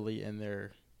early in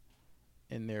their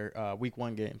week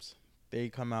one games. They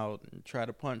come out and try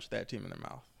to punch that team in their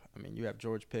mouth. I mean, you have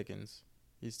George Pickens.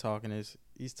 He's talking his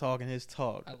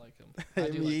talk. I like him. I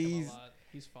do like him a lot.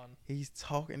 He's fun. He's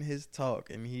talking his talk,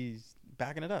 and he's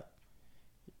backing it up.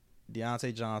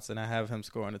 Deontay Johnson, I have him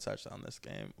scoring a touchdown this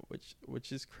game,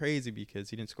 which is crazy because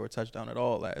he didn't score a touchdown at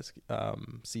all last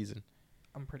season.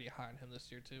 I'm pretty high on him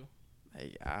this year, too.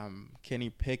 Hey, Kenny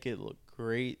Pickett looked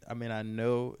great. I mean, I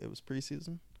know it was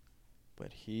preseason,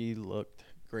 but he looked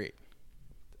great.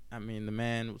 I mean, the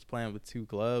man was playing with two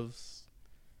gloves.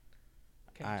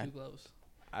 Okay, 2 gloves.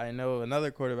 I know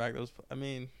another quarterback that was. I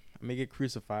mean, I may get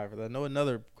crucified for that. I know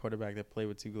another quarterback that played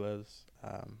with 2 gloves.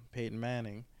 Peyton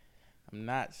Manning. I'm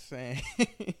not saying.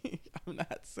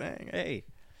 Hey,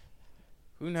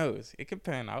 who knows? It could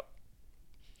pan out.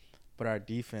 But our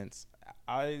defense,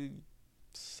 I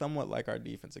somewhat like our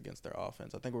defense against their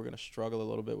offense. I think we're going to struggle a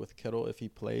little bit with Kittle if he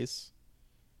plays.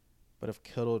 But if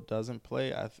Kittle doesn't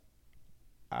play,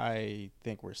 I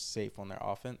think we're safe on their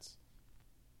offense.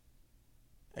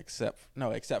 Except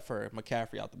for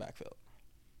McCaffrey out the backfield.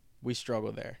 We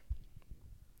struggle there.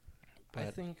 But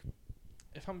I think,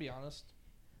 if I'm being honest,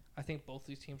 I think both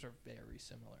these teams are very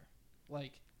similar.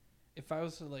 Like, if I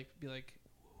was to be like,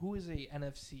 who is a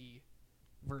NFC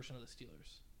version of the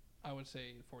Steelers? I would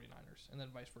say 49ers, and then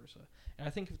vice versa. And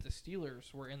I think if the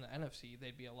Steelers were in the NFC,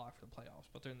 they'd be a lock for the playoffs.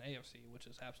 But they're in the AFC, which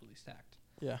is absolutely stacked.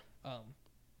 Yeah.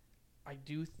 I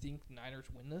do think the Niners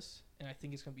win this, and I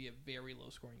think it's going to be a very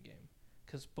low-scoring game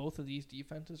because both of these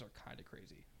defenses are kind of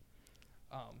crazy.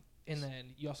 And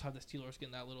then you also have the Steelers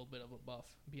getting that little bit of a buff,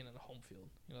 being in the home field,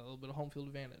 a little bit of home field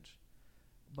advantage.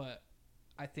 But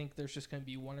I think there's just going to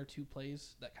be 1 or 2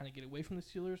 plays that kind of get away from the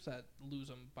Steelers that lose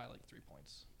them by 3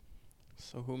 points.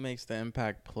 So who makes the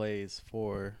impact plays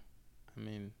for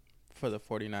the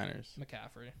 49ers?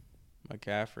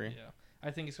 McCaffrey? Yeah.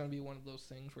 I think it's going to be one of those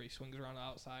things where he swings around the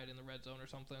outside in the red zone or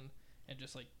something and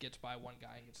just, gets by one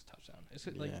guy and gets a touchdown. It's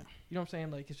you know what I'm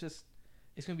saying?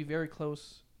 It's going to be very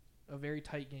close, a very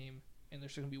tight game, and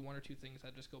there's going to be 1 or 2 things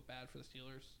that just go bad for the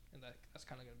Steelers, and that's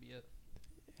kind of going to be it.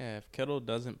 Yeah, if Kittle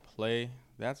doesn't play,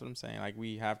 that's what I'm saying.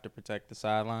 We have to protect the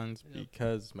sidelines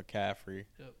because McCaffrey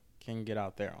can get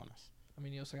out there on us. I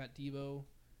mean, you also got Debo.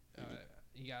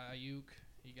 You got Ayuk.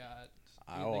 You got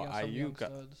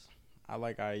Ayuk. I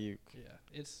like Ayuk. Yeah,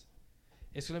 it's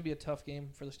going to be a tough game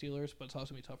for the Steelers, but it's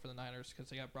also going to be tough for the Niners because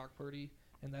they got Brock Purdy,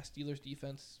 and that Steelers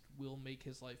defense will make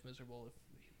his life miserable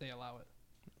if they allow it.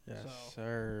 Yes,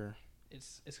 sir.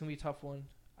 It's gonna be a tough one.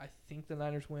 I think the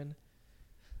Niners win.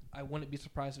 I wouldn't be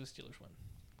surprised if the Steelers win.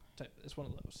 It's one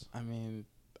of those. I mean,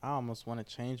 I almost want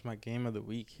to change my game of the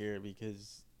week here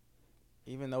because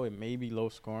even though it may be low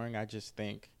scoring, I just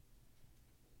think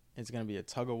it's going to be a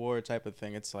tug of war type of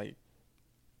thing. It's like,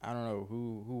 I don't know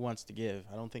who wants to give.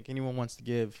 I don't think anyone wants to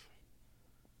give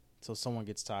until someone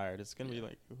gets tired. It's going to be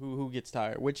like who gets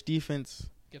tired. Which defense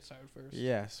gets tired first?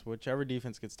 Yes, whichever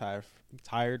defense gets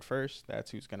tired first,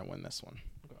 that's who's going to win this one.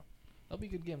 Okay. That'll be a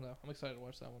good game, though. I'm excited to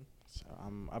watch that one. So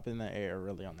I'm up in the air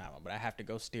really on that one. But I have to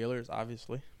go Steelers,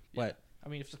 obviously. Yeah. But I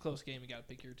mean, if it's a close game, you got to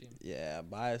pick your team. Yeah,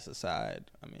 bias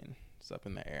aside, I mean, it's up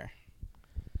in the air.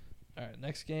 All right,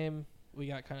 next game, we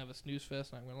got kind of a snooze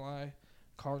fest, not going to lie.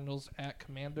 Cardinals at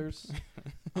Commanders.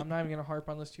 I'm not even going to harp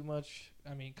on this too much.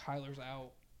 I mean, Kyler's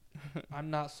out. I'm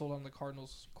not sold on the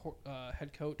Cardinals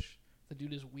head coach. The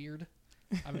dude is weird.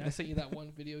 I mean, I sent you that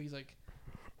one video. He's like,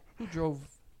 who drove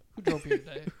here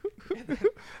today?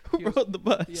 Who rode the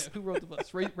bus? Yeah, who rode the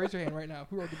bus? Raise your hand right now.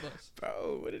 Who rode the bus?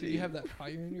 Bro, what did you have that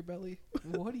fire in your belly?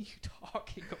 What are you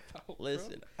talking about?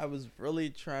 Listen, bro? I was really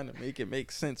trying to make it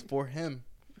make sense for him.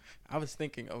 I was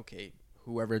thinking, okay,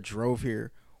 whoever drove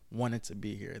here wanted to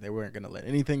be here. They weren't going to let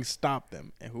anything stop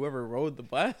them. And whoever rode the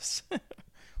bus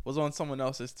was on someone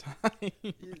else's time.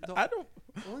 I don't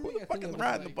fucking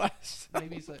ride the bus.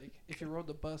 Maybe it's like, if you rode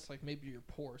the bus, like maybe you're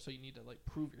poor, so you need to like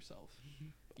prove yourself.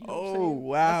 You know oh,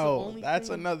 wow. That's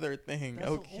another thing. That's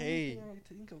okay. the only thing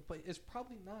I think of, but it's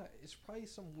probably not. It's probably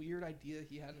some weird idea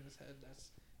he had in his head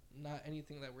that's not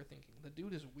anything that we're thinking. The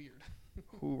dude is weird.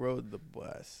 Who rode the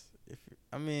bus?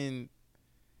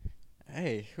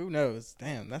 Hey, who knows?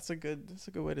 Damn, that's a good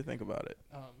way to think about it.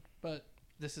 But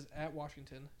this is at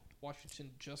Washington.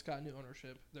 Washington just got new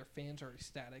ownership. Their fans are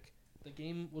ecstatic. The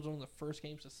game was one of the first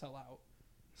games to sell out,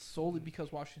 solely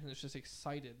because Washington is just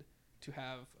excited to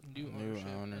have new ownership,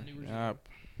 a new regime. Yep.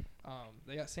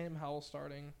 They got Sam Howell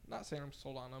starting. Not saying I'm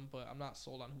sold on him, but I'm not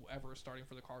sold on whoever is starting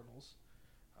for the Cardinals.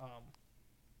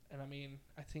 And I mean,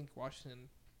 I think Washington,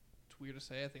 it's weird to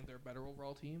say, I think they're a better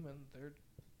overall team, and they're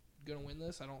going to win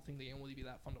this. I don't think the game will be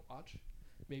that fun to watch.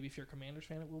 Maybe if you're a Commanders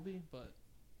fan, it will be, but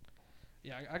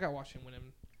yeah, I got Washington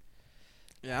winning.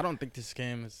 Yeah, I don't think this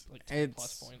game is like 10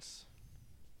 plus points.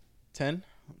 10?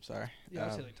 I'm sorry. Yeah,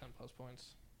 I'd say like 10 plus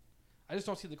points. I just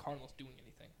don't see the Cardinals doing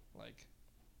anything.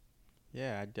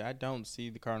 Yeah, I don't see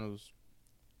the Cardinals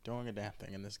doing a damn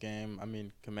thing in this game. I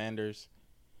mean, Commanders,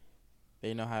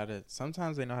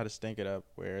 sometimes they know how to stink it up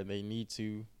where they need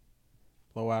to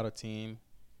blow out a team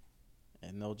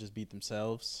and they'll just beat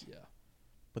themselves. Yeah.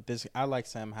 But I like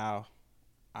Sam Howell.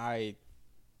 I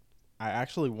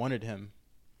actually wanted him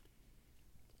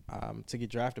to get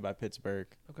drafted by Pittsburgh.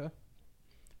 Okay.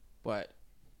 But,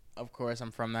 of course,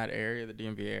 I'm from that area, the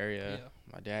DMV area. Yeah.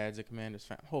 My dad's a Commanders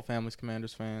fan. Whole family's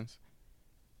Commanders fans.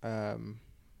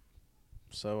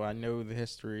 So I know the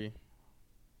history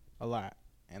a lot.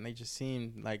 And they just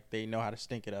seem like they know how to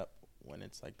stink it up when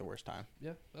it's like the worst time.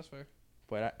 Yeah, that's fair.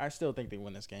 But I still think they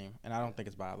win this game. And I don't think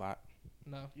it's by a lot.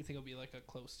 No, you think it'll be like a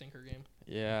close stinker game?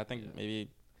 Yeah, I think maybe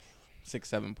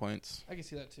 6-7 points. I can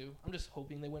see that too. I'm just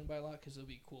hoping they win by a lot because it'll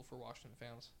be cool for Washington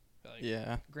fans.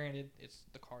 Yeah. Granted, it's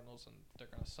the Cardinals and they're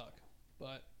gonna suck,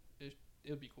 but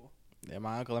it'll be cool. Yeah,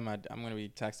 I'm gonna be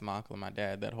texting my uncle and my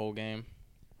dad that whole game.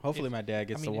 Hopefully, my dad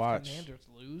gets to watch. If Commanders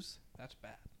lose, that's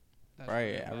bad. That's right?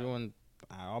 really bad. Everyone,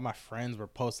 all my friends were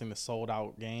posting the sold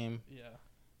out game. Yeah.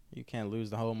 You can't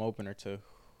lose the home opener to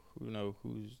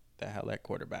who's the hell that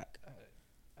quarterback.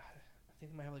 I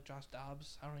think they might have like Josh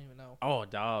Dobbs. I don't even know. Oh,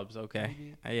 Dobbs.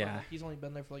 Okay. Yeah. He's only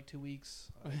been there for like 2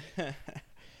 weeks.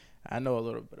 I know a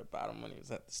little bit about him when he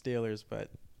was at the Steelers, but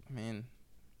I mean,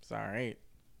 it's all right.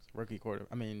 It's a rookie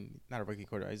quarterback. I mean, not a rookie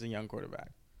quarterback. He's a young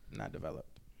quarterback, not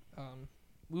developed.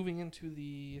 Moving into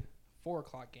the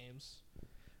 4:00 games,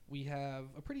 we have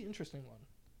a pretty interesting one.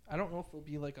 I don't know if it'll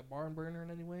be like a barn burner in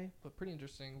any way, but pretty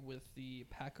interesting with the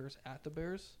Packers at the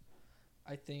Bears.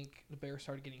 I think the Bears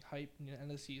started getting hype in the end of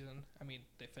the season. I mean,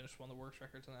 they finished one of the worst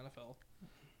records in the NFL.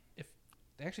 If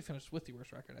they actually finished with the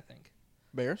worst record, I think.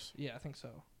 Bears? Yeah, I think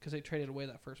so. Because they traded away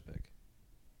that first pick.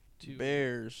 To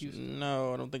Bears? Houston.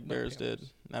 No, I don't think Bears did.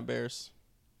 Not Bears.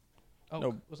 Oh,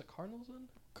 no. Was it Cardinals then?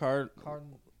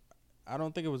 Cardinals. I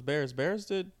don't think it was Bears. Bears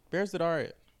did all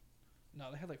right.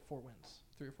 No, they had like 4 wins.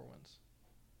 3 or 4 wins.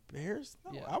 Bears?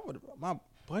 No, yeah. My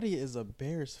buddy is a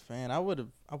Bears fan. I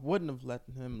wouldn't have let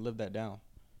him live that down.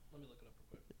 Let me look it up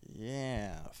real quick.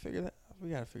 Yeah, we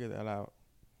gotta figure that out.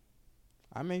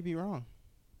 I may be wrong,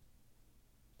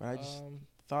 but I just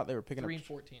thought they were picking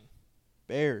 3-14.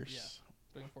 Bears.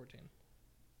 Yeah, 3-14.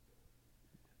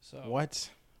 So what?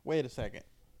 Wait a second.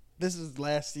 This is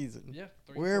last season. Yeah.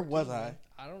 Where 3-14, was man.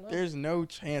 I don't know. There's no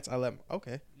chance I let.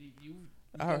 Okay. You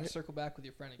All gotta right. circle back with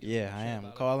your friend again. Yeah, I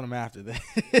am calling him after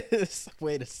this.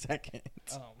 Wait a second.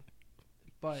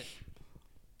 But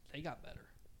they got better.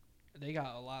 They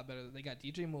got a lot better. They got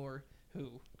DJ Moore,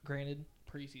 who, granted,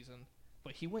 preseason,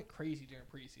 but he went crazy during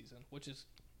preseason, which is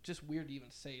just weird to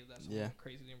even say that someone went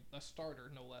crazy during, a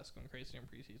starter, no less, going crazy during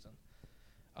preseason.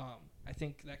 I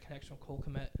think that connection with Cole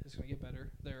Kmet is going to get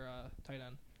better. Their tight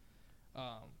end.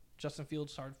 Justin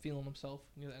Fields started feeling himself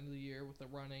near the end of the year with the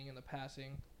running and the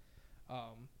passing.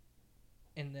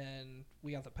 And then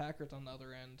we got the Packers on the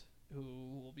other end, who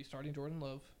will be starting Jordan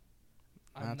Love.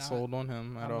 I'm not sold on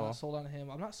him at all. I'm not sold on him.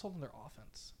 I'm not sold on their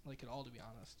offense, like, at all, to be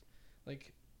honest.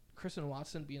 Like, Christian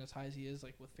Watson being as high as he is,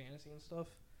 like, with fantasy and stuff,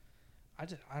 I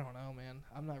don't know, man.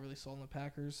 I'm not really sold on the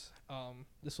Packers.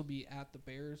 This will be at the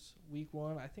Bears week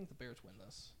 1. I think the Bears win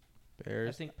this. Bears?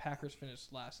 I think Packers finish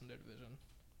last in their division.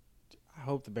 I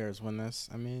hope the Bears win this.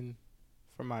 I mean,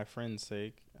 for my friend's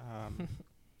sake.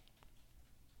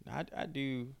 I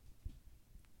do.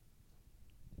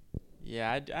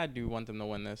 Yeah, I do want them to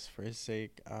win this for his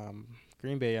sake.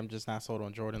 Green Bay, I'm just not sold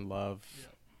on Jordan Love.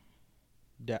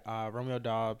 Yep. Romeo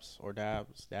Doubs or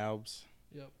Dabs.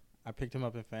 Yep. I picked him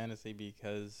up in fantasy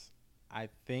because I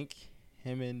think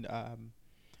him and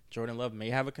Jordan Love may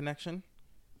have a connection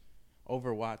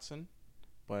over Watson,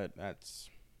 but that's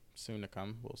soon to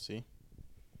come. We'll see.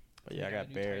 But yeah, I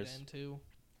got Bears. Tight end too.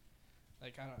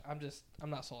 Like, I'm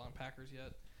not sold on Packers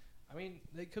yet. I mean,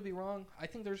 they could be wrong. I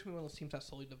think they're just going to be one of those teams that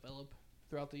slowly develop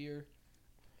throughout the year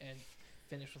and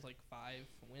finish with, like, 5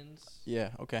 wins.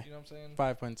 Yeah, okay. You know what I'm saying?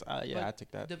 5 points. Yeah, but I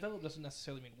take that. Develop doesn't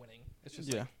necessarily mean winning. It's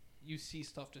just, like, you see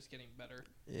stuff just getting better.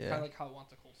 Yeah. Kind of like how I want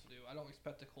the Colts to do. I don't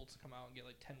expect the Colts to come out and get,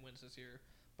 like, 10 wins this year,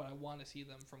 but I want to see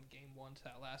them from game 1 to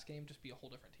that last game just be a whole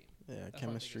different team. Yeah, That's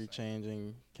chemistry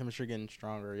changing. Chemistry getting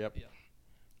stronger. Yep. Yeah.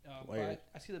 But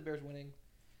I see the Bears winning,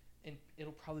 and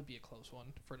it'll probably be a close one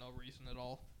for no reason at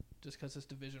all. Just because it's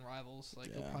division rivals, like,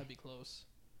 it'll probably be close.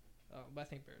 But I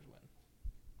think Bears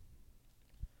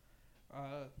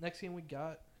win. Next game we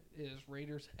got is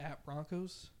Raiders at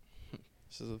Broncos.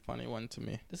 This is a funny one to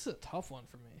me. This is a tough one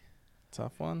for me.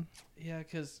 Tough one? Yeah,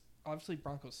 because obviously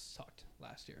Broncos sucked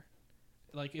last year.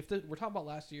 Like, if we're talking about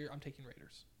last year, I'm taking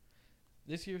Raiders.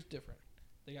 This year's different.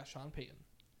 They got Sean Payton.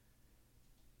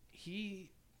 He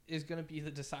is going to be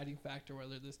the deciding factor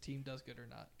whether this team does good or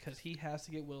not, because he has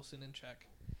to get Wilson in check.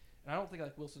 And I don't think,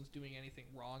 like, Wilson's doing anything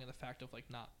wrong in the fact of, like,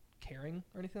 not caring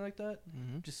or anything like that.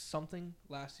 Mm-hmm. Just something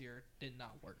last year did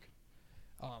not work.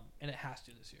 And it has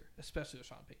to this year, especially with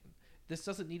Sean Payton. This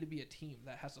doesn't need to be a team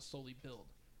that has to slowly build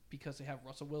because they have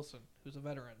Russell Wilson, who's a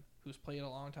veteran, who's played a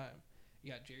long time.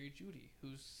 You got Jerry Jeudy,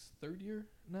 who's 3rd year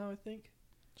now, I think.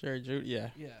 Jerry Jeudy, yeah.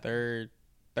 Yeah. Third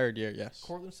year, yes.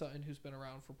 Cortland Sutton, who's been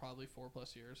around for probably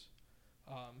 4+ years.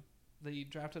 They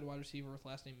drafted a wide receiver with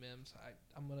last name Mims.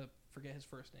 I'm going to forget his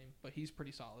first name, but he's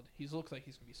pretty solid. He looks like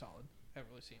he's going to be solid. Haven't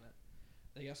really seen it.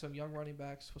 They got some young running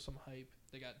backs with some hype.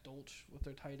 They got Dolch with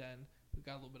their tight end, who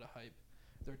got a little bit of hype.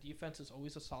 Their defense is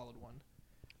always a solid one.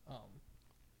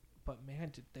 But,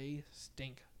 man, did they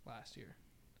stink last year.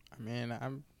 I mean,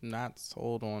 I'm not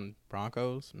sold on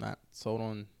Broncos. I'm not sold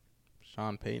on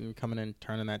Sean Payton coming in and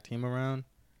turning that team around.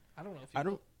 I don't know if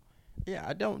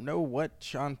I don't know what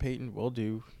Sean Payton will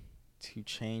do to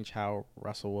change how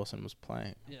Russell Wilson was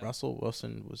playing. Yeah. Russell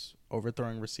Wilson was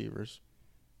overthrowing receivers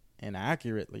and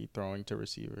accurately throwing to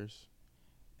receivers.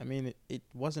 I mean, it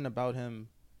wasn't about him.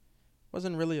 It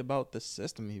wasn't really about the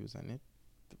system he was in.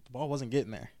 The ball wasn't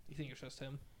getting there. You think it's just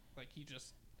him? Like, he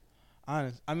just...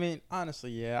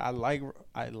 Honestly, yeah. I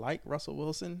like Russell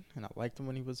Wilson, and I liked him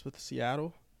when he was with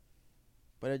Seattle.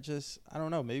 But I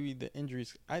don't know. Maybe the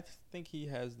injuries. I think he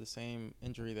has the same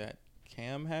injury that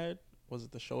Cam had. Was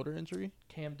it the shoulder injury?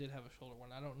 Cam did have a shoulder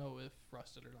one. I don't know if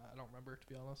Russ did or not. I don't remember, to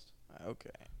be honest. Okay.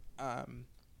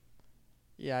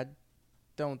 Yeah, I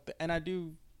don't. And I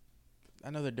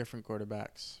know they're different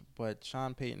quarterbacks, but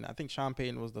Sean Payton. I think Sean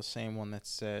Payton was the same one that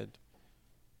said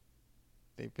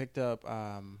they picked up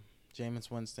Jameis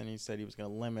Winston. He said he was going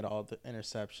to limit all the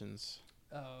interceptions.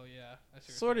 Oh, yeah.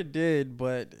 Sort of did,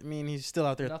 but, I mean, he's still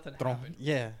out there throwing. Happened.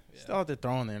 Yeah, still out there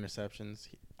throwing the interceptions.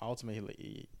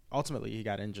 Ultimately, he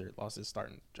got injured, lost his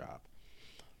starting job.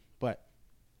 But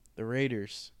the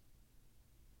Raiders,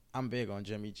 I'm big on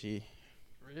Jimmy G.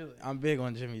 Really? I'm big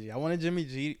on Jimmy G. I wanted Jimmy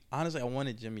G. Honestly, I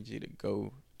wanted Jimmy G to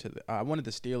go to the I wanted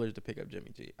the Steelers to pick up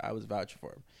Jimmy G. I was vouching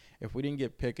for him. If we didn't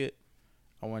get Pickett,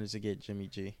 I wanted to get Jimmy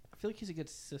G. I feel like he's a good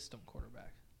system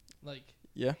quarterback. Like,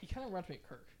 yeah, he kind of reminds me of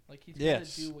Kirk. Like, he's got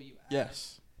to do what you ask.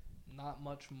 Yes. Not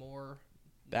much more,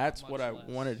 That's much what I less.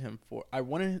 wanted him for.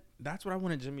 That's what I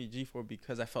wanted Jimmy G for,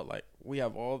 because I felt like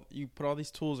you put all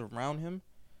these tools around him,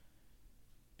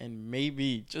 and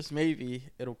maybe, just maybe,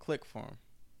 it'll click for him.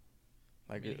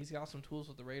 I mean, he's got some tools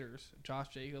with the Raiders. Josh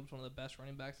Jacobs, one of the best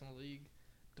running backs in the league.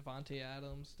 Devontae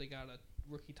Adams. They got a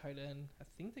rookie tight end. I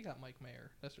think they got Mike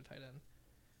Mayer. That's their tight end.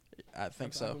 I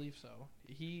think so. I believe so.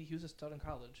 He was a stud in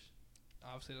college.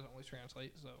 Obviously, it doesn't always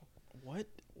translate. So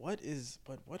what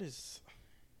is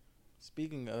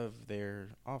speaking of their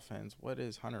offense, what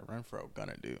is Hunter Renfrow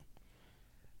gonna do?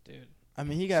 Dude, I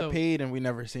mean, he got paid and we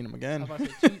never seen him again. I was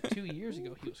about to say, 2 years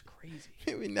ago, he was crazy.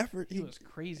 He was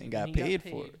crazy. And got paid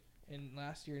for it. And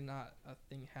last year, not a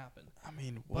thing happened. I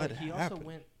mean, what but he happened? also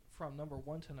went from number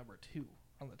 1 to number 2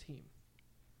 on the team.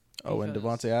 Oh, when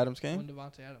Devontae Adams came? When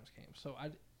Devontae Adams came. So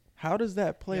how does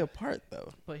that play a part,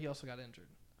 though? But he also got injured.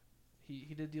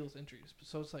 He did deal with injuries.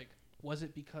 So it's like, was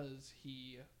it because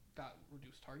he got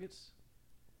reduced targets?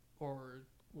 Or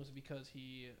was it because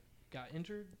he got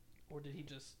injured? Or did he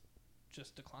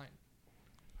just decline?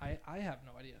 I have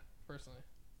no idea, personally.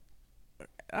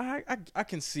 I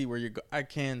can see where I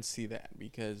can see that,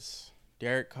 because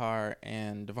Derek Carr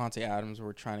and Devontae Adams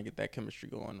were trying to get that chemistry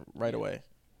going right away.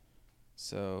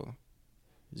 So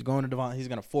he's going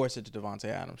to force it to Devontae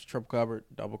Adams. Triple covered,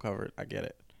 double covered. I get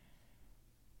it.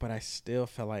 But I still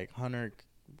felt like Hunter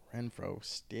Renfrow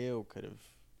still could have.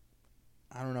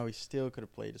 I don't know. He still could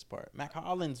have played his part. Mac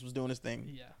Hollins was doing his thing.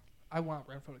 Yeah, I want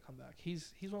Renfrow to come back.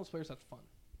 He's one of those players that's fun.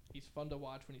 He's fun to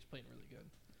watch when he's playing really good.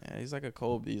 Yeah, he's like a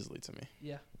Cole Beasley to me.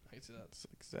 Yeah, I can see that.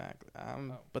 Exactly.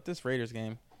 But this Raiders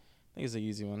game, I think it's an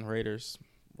easy one. Raiders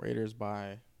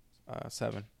by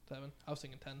 7. 7. I was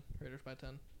thinking 10. Raiders by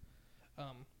 10.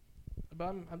 But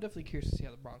I'm definitely curious to see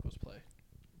how the Broncos play,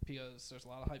 because there's a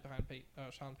lot of hype behind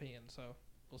Sean Payton. So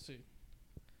we'll see.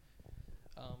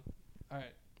 All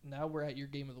right, now we're at your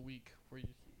game of the week, where you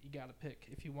got to pick.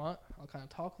 If you want, I'll kind of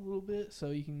talk a little bit so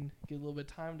you can get a little bit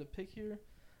of time to pick here.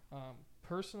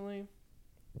 Personally,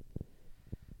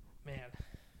 man,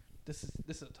 this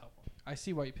is a tough one. I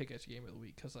see why you pick as your game of the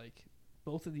week, because like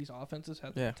both of these offenses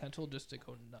have the potential just to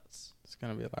go nuts. It's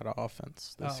gonna be a lot of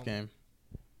offense this game.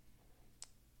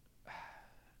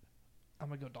 I'm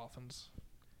gonna go Dolphins.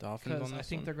 Because I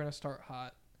think they're gonna start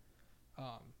hot.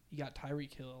 You got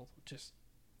Tyreek Hill,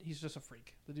 he's just a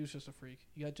freak. The dude's just a freak.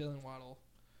 You got Jalen Waddle,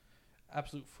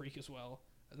 absolute freak as well.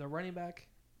 The running back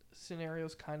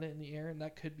scenario's kind of in the air, and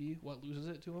that could be what loses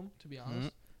it to him, to be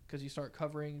honest. Because you start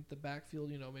covering the backfield,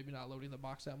 maybe not loading the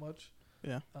box that much.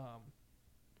 Yeah.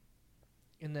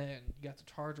 And then you got the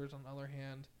Chargers on the other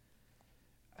hand.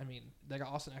 I mean, they got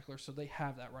Austin Eckler, so they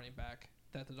have that running back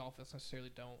that the Dolphins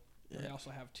necessarily don't. Yeah. They also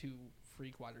have 2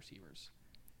 freak wide receivers.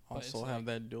 Also have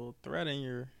that dual threat in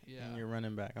your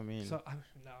running back. I mean, so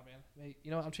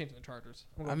man. I'm changing the Chargers.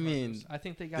 I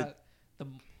think they got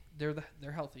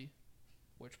they're healthy,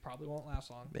 which probably won't last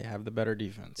long. They have the better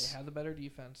defense. And they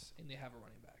have a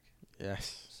running back.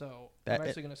 Yes. So I'm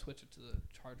actually going to switch it to the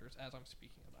Chargers as I'm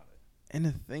speaking about it. And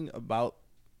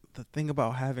the thing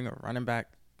about having a running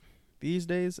back these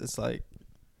days, it's like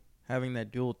having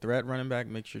that dual threat running back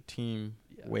makes your team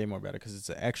way more better, because it's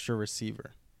an extra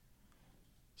receiver.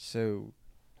 So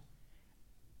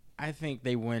I think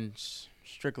they win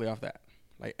strictly off that.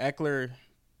 Like Eckler,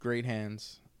 great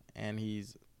hands, and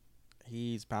he's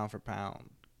pound for pound.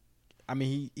 I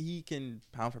mean, he can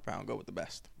pound for pound go with the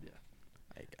best. Yeah.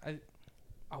 Like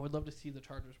I would love to see the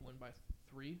Chargers win by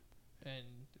 3 and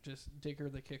just Dicker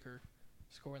the kicker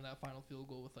scoring that final field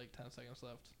goal with like 10 seconds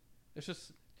left. It's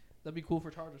just that'd be cool for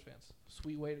Chargers fans.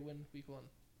 Sweet way to win week 1.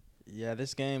 Yeah,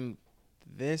 this game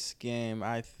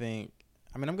I think.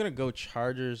 I mean, I'm going to go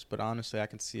Chargers, but honestly, I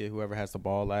can see it. Whoever has the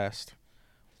ball last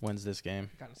wins this game.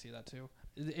 I kind of see that, too.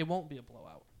 It won't be a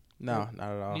blowout. No,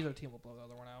 not at all. Neither team will blow the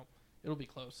other one out. It'll be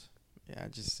close. Yeah,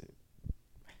 this is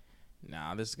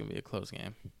going to be a close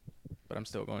game. But I'm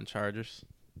still going Chargers.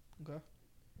 Okay.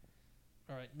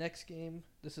 All right, next game.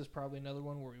 This is probably another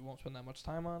one where we won't spend that much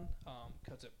time on,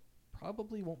 because it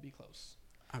probably won't be close.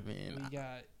 I mean, we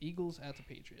got Eagles at the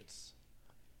Patriots.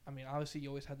 I mean, obviously, you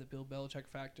always had the Bill Belichick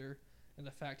factor, and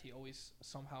the fact he always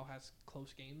somehow has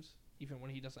close games, even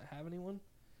when he doesn't have anyone.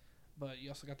 But you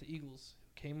also got the Eagles,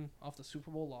 came off the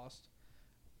Super Bowl, lost.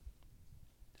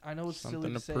 I know it's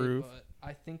silly to say, but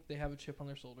I think they have a chip on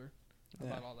their shoulder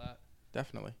about all that.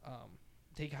 Definitely.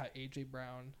 They got A.J.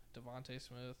 Brown, Devontae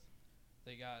Smith.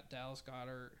 They got Dallas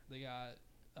Goedert. They got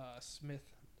Smith.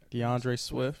 DeAndre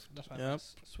Swift. That's what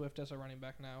Swift as a running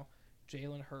back now.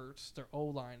 Jalen Hurts. Their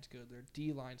O-line's good. Their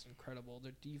D-line's incredible.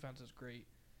 Their defense is great.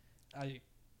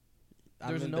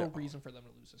 There's no reason for them to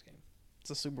lose this game. It's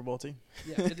a Super Bowl team.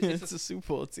 Yeah, it's a Super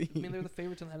Bowl team. I mean, they're the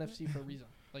favorites in the NFC for a reason.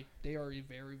 Like, they are a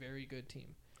very, very good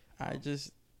team.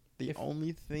 The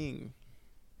only thing,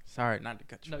 sorry, not to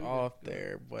cut you off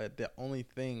there, but the only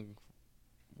thing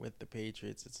with the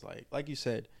Patriots, it's like you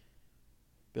said,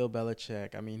 Bill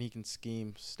Belichick, I mean, he can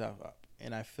scheme stuff up.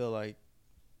 And I feel like,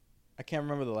 I can't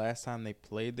remember the last time they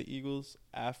played the Eagles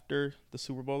after the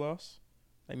Super Bowl loss.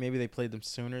 Like, maybe they played them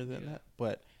sooner than that.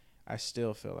 But I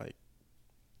still feel like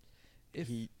if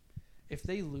the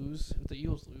Eagles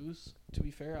lose, to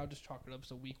be fair, I'll just chalk it up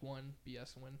as a week 1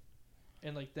 BS win.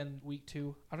 And, like, then week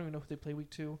 2, I don't even know if they play week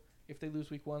 2. If they lose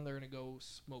week 1, they're going to go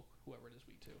smoke whoever it is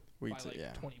week 2 by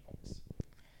 20 points.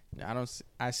 Yeah,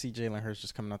 I see Jalen Hurts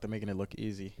just coming out there making it look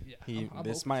easy. Yeah,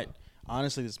 this might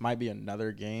be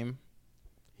another game.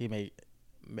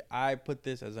 I put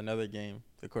this as another game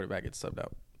the quarterback gets subbed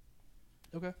out.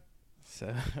 Okay.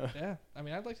 So yeah, I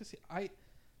mean, I'd like to see. Be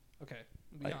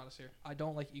honest here. I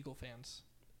don't like Eagle fans.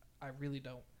 I really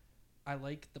don't. I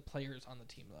like the players on the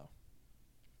team though.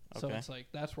 So it's like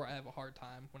that's where I have a hard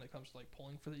time when it comes to like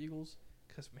pulling for the Eagles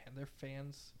because man, their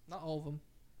fans, not all of them,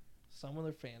 some of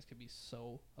their fans can be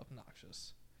so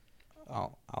obnoxious.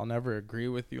 I'll never agree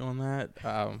with you on that.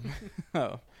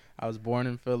 I was born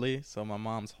in Philly, so my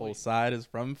mom's whole side is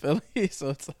from Philly, so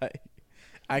it's like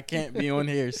I can't be on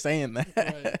here saying that.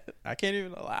 Right. I can't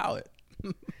even allow it.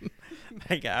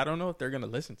 Like, I don't know if they're gonna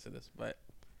listen to this, but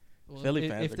Philly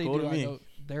fans are cool to me.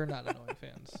 They're not annoying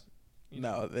fans.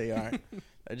 No, they aren't.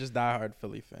 They're just diehard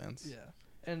Philly fans. Yeah,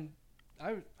 and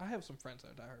I have some friends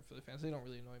that are diehard Philly fans. They don't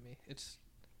really annoy me.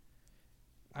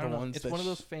 I don't know. It's one of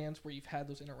those fans where you've had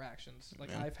those interactions.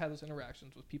 Like, I've had those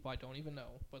interactions with people I don't even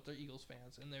know, but they're Eagles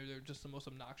fans, and they're just the most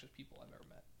obnoxious people I've ever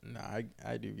met. No,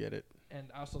 I do get it. And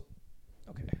I was going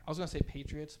to say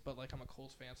Patriots, but, like, I'm a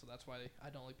Colts fan, so that's why I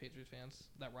don't like Patriots fans.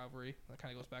 That rivalry, that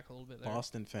kind of goes back a little bit there.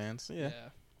 Boston fans, yeah.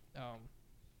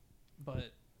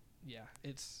 But, yeah,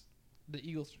 it's the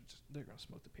Eagles, they're going to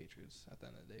smoke the Patriots at the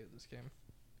end of the day of this game.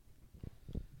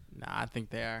 Nah, I think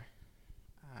they are.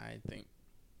 I think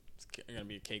it's going to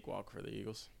be a cakewalk for the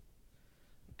Eagles.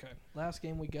 Okay. Last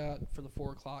game we got for the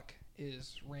 4 o'clock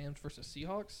is Rams versus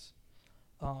Seahawks.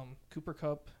 Cooper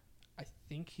Kupp, I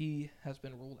think he has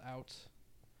been ruled out.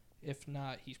 If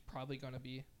not, he's probably going to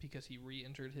be because he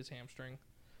re-injured his hamstring.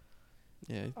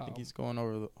 Yeah, I think he's going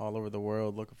all over the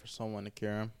world looking for someone to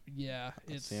cure him. Yeah.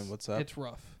 Seeing what's up. It's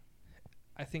rough.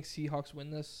 I think Seahawks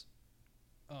win this.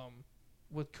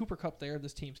 With Cooper Kupp there,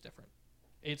 this team's different.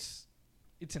 It's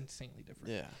insanely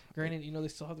different. Yeah. Granted, they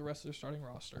still have the rest of their starting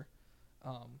roster.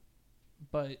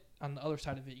 But on the other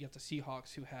side of it, you got the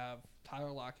Seahawks who have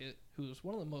Tyler Lockett, who's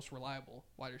one of the most reliable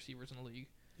wide receivers in the league.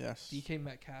 Yes. DK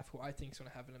Metcalf, who I think is going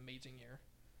to have an amazing year.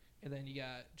 And then you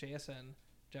got JSN,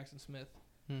 Jackson Smith.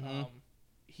 Mm-hmm.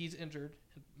 He's injured.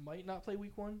 Might not play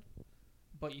week 1,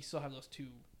 but you still have those 2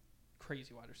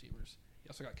 crazy wide receivers. You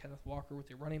also got Kenneth Walker with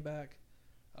your running back.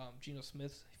 Geno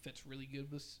Smith fits really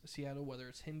good with Seattle, whether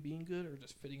it's him being good or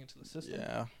just fitting into the system.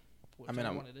 Yeah.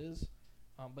 Whichever one it is.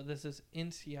 But this is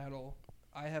in Seattle.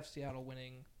 I have Seattle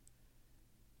winning.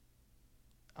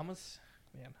 I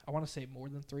want to say more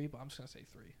than 3, but I'm just going to say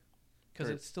 3 because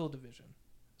it's still a division.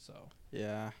 So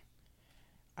yeah,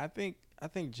 I think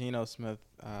Geno Smith.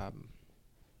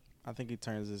 I think he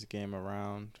turns his game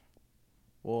around.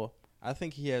 Well, I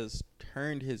think he has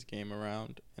turned his game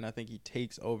around, and I think he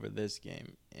takes over this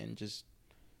game and just.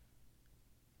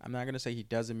 I'm not gonna say he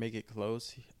doesn't make it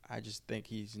close. I just think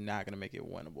he's not gonna make it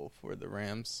winnable for the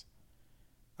Rams.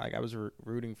 Like, I was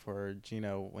rooting for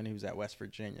Geno when he was at West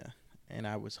Virginia, and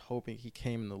I was hoping he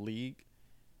came in the league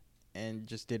and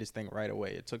just did his thing right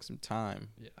away. It took some time,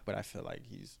 but I feel like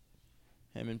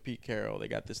him and Pete Carroll, they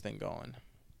got this thing going.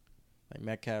 Like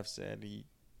Metcalf said,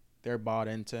 they're bought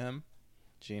into him,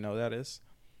 Geno that is,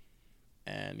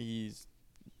 and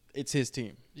it's his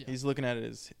team. Yeah. He's looking at it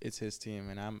as it's his team,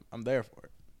 and I'm there for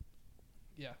it.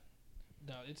 Yeah,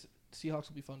 no, Seahawks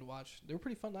will be fun to watch. They were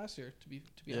pretty fun last year, to be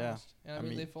honest. And I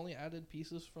mean, they've only added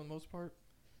pieces for the most part,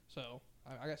 so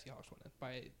I got Seahawks winning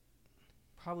by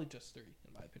probably just 3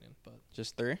 in my opinion. But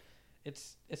just 3?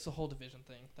 It's the whole division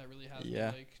thing that really has me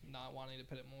like not wanting to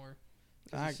put it more.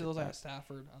 I still have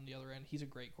Stafford on the other end. He's a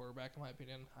great quarterback in my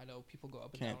opinion. I know people go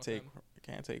up and down with him.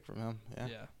 Can't take from him. Yeah.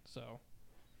 Yeah. So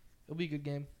it'll be a good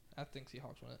game. I think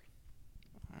Seahawks win it.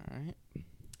 All right.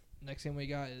 Next game we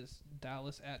got is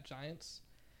Dallas at Giants.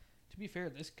 To be fair,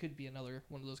 this could be another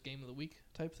one of those game of the week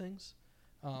type things.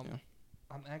 I'm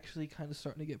actually kind of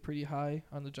starting to get pretty high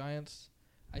on the Giants.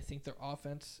 I think their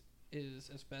offense is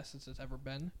as best as it's ever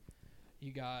been.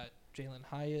 You got Jalen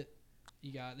Hyatt.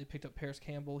 They picked up Paris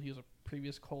Campbell. He was a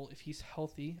previous Colt. If he's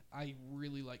healthy, I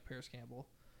really like Paris Campbell.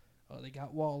 They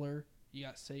got Waller. You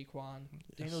got Saquon.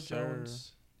 Daniel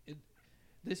Jones.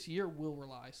 this year will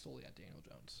rely solely on Daniel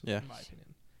Jones, Yeah. in my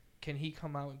opinion. Can he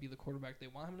come out and be the quarterback they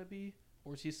want him to be,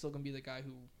 or is he still going to be the guy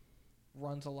who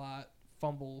runs a lot,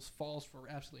 fumbles, falls for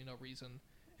absolutely no reason,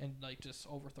 and like just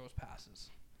overthrows passes?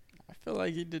 I feel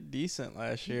like he did decent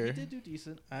last year. He did do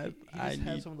decent. He I just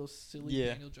had need- some of those silly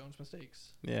yeah. Daniel Jones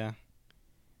mistakes. Yeah.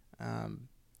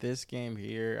 This game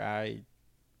here, I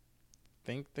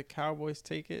think the Cowboys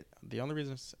take it. The only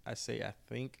reason I say I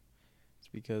think is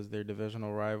because they're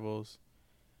divisional rivals,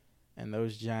 and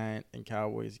those Giant and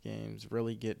Cowboys games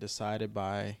really get decided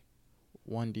by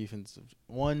one defensive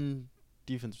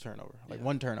turnover, like Yeah.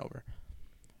 one turnover.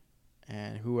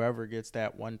 And whoever gets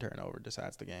that one turnover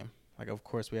decides the game. Like, of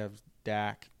course, we have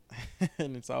Dak,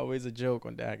 and it's always a joke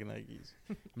on Dak, and like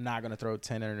I'm not gonna throw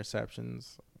 10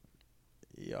 interceptions.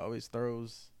 He always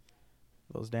throws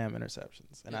those damn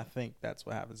interceptions, and Yeah. I think that's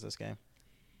what happens this game.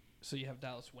 So you have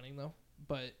Dallas winning though,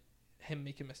 but him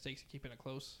making mistakes and keeping it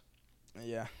close.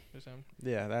 Yeah, Is him.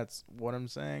 yeah, that's what I'm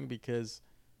saying, because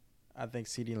I think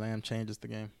CeeDee Lamb changes the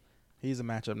game. He's a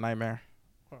matchup nightmare.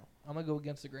 Well, I'm gonna go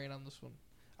against the grain on this one.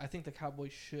 I think the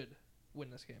Cowboys should win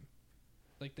this game.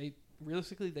 Like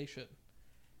realistically they should.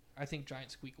 I think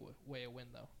Giants squeak away a win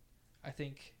though. I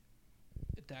think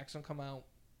Dak's gonna come out.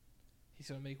 He's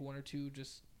gonna make one or two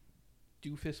just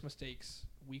doofus mistakes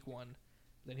week one.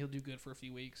 Then he'll do good for a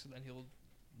few weeks, and then he'll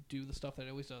do the stuff that he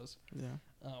always does. Yeah,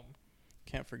 Um,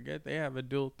 can't forget they have a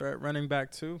dual threat running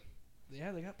back too.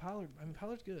 yeah, they got Pollard. I mean,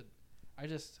 Pollard's good.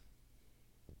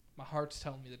 My heart's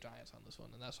telling me the Giants on this one,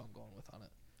 and that's what I'm going with on it.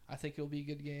 I think it'll be a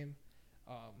good game.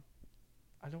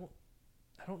 I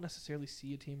don't necessarily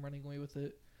see a team running away with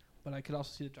it, but I could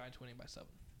also see the Giants winning by 7.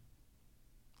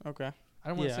 Okay. I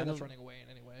don't want Yeah, to say I that's don't- running away in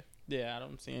any way. Yeah, I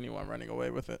don't see anyone running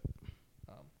away with it.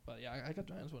 But yeah, I got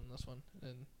Giants winning this one,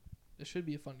 and it should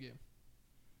be a fun game.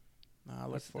 I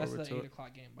look That's forward the to 8 it.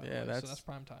 o'clock game, by Yeah, the way, so that's- that's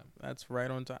prime time. That's right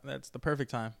on time. That's the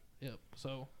perfect time. Yep.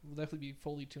 So we'll definitely be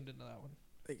fully tuned into that one.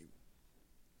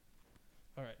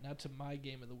 All right, now to my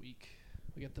game of the week.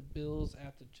 We got the Bills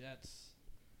at the Jets.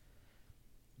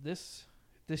 This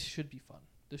should be fun.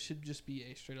 This should just be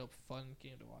a straight up fun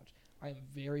game to watch. I am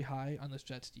very high on this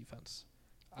Jets defense.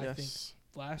 I think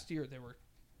last year they were,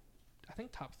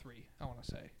 top 3. I want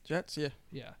to say. Jets, yeah.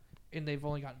 Yeah, and they've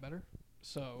only gotten better.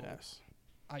 So Yes.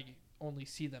 I only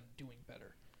see them doing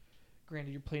better.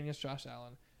 Granted, you're playing against Josh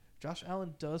Allen. Josh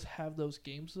Allen does have those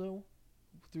games though,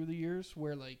 through the years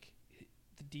where like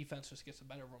the defense just gets the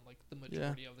better of him, like the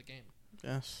majority of the game.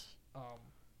 Yes.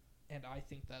 And I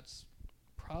think that's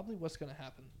probably what's going to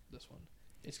happen this one.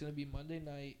 It's going to be Monday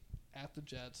night at the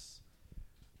Jets.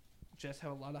 Jets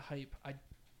have a lot of hype.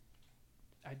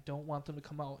 I don't want them to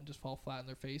come out and just fall flat in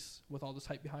their face with all this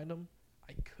hype behind them.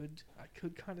 I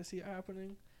could kind of see it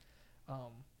happening,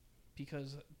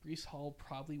 because Breece Hall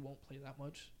probably won't play that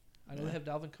much. I know they have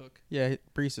Dalvin Cook. Yeah,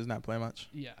 Brees does not play much.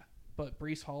 Yeah, but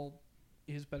Breece Hall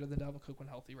is better than Dalvin Cook when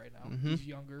healthy right now. Mhm. He's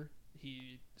younger.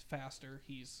 He's faster.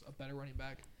 He's a better running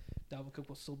back. Dalvin Cook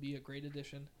will still be a great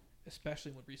addition,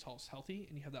 especially when Breece Hall's healthy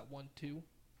and you have that 1-2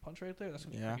 punch right there. That's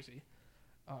going to be Yeah. crazy.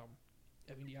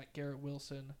 I mean, you got Garrett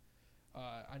Wilson.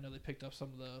 I know they picked up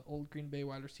some of the old Green Bay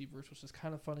wide receivers, which is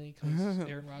kind of funny because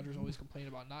Aaron Rodgers always complained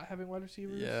about not having wide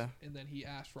receivers. Yeah. And then he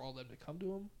asked for all of them to come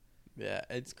to him. Yeah,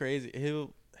 it's crazy.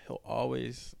 He'll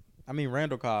always. I mean,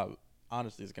 Randall Cobb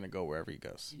honestly is gonna go wherever he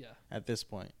goes. Yeah. At this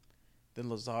point, then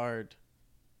Lazard.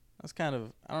 That's kind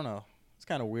of, I don't know. It's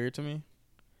kind of weird to me.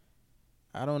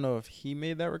 I don't know if he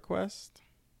made that request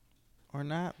or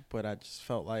not, but I just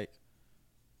felt like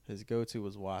his go-to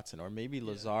was Watson, or maybe Yeah.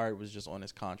 Lazard was just on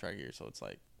his contract year, so it's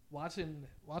like. Watson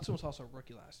was also a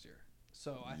rookie last year.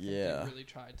 So I think Yeah. they really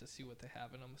tried to see what they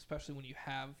have in him, especially when you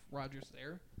have Rodgers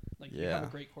there. Like, you Yeah. have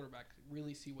a great quarterback.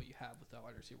 Really see what you have with that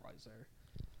wide receiver wise there.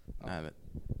 Nah, that-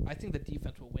 I think the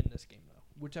defense will win this game, though,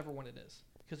 whichever one it is.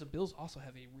 Because the Bills also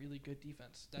have a really good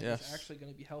defense that is Yes. actually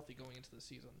going to be healthy going into the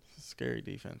season. Scary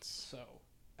defense. So,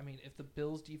 I mean, if the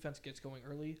Bills' defense gets going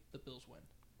early, the Bills win.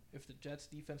 If the Jets'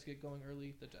 defense get going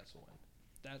early, the Jets will win.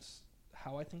 That's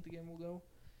how I think the game will go.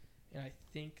 And I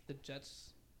think the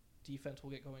Jets' defense will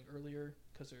get going earlier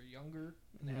because they're younger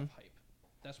and they have hype.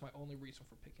 That's my only reason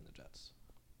for picking the Jets.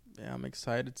 Yeah, I'm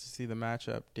excited to see the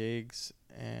matchup, Diggs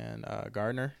and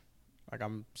Gardner. Like,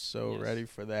 I'm so Yes. ready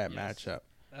for that Yes. matchup.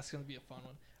 That's going to be a fun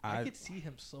one. I could see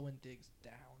him slowing Diggs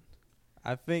down.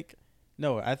 I think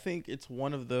it's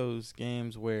one of those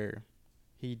games where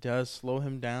he does slow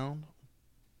him down,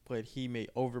 but he may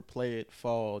overplay it,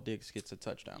 fall, Diggs gets a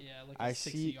touchdown. Yeah, like I a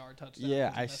see- 60-yard touchdown. Yeah,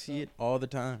 because he I messed see up. it all the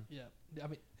time. Yeah. I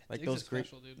mean, Like Diggs those is great,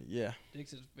 special, dude. yeah.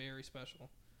 Diggs is very special.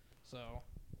 So,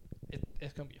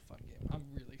 it's going to be a fun game.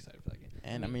 I'm really excited for that game.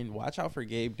 And I mean, watch out for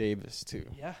Gabe Davis too.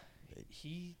 Yeah.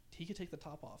 he could take the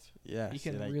top off. Yeah, He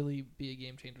can really be a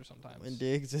game changer sometimes. When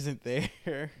Diggs isn't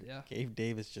there, Yeah. Gabe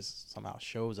Davis just somehow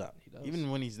shows up. He does. Even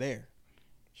when he's there,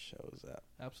 shows up.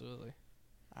 Absolutely.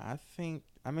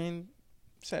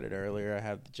 Said it earlier, I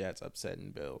have the Jets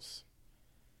upsetting Bills.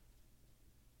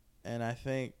 And I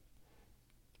think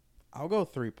I'll go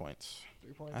 3 points.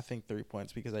 3 points? I think 3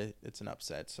 points because it's an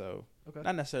upset. So Okay.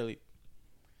 not necessarily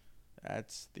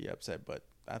that's the upset, but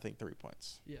I think 3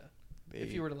 points. Yeah.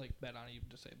 If you were to like bet on it, you'd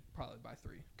just say probably by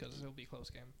 3 because it'll be a close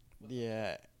game. But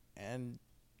yeah, and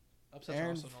upsets are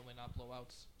also normally not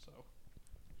blowouts. So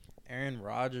Aaron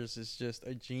Rodgers is just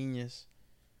a genius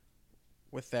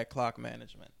with that clock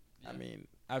management. yeah. I mean,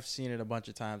 I've seen it a bunch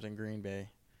of times in Green Bay.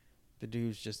 The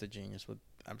dude's just a genius.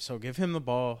 So give him the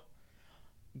ball.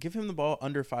 Give him the ball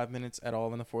under 5 minutes at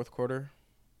all in the fourth quarter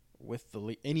with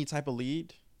any type of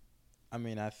lead. I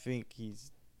mean, I think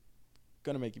he's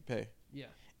going to make you pay. Yeah.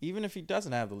 Even if he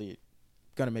doesn't have the lead,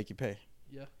 going to make you pay.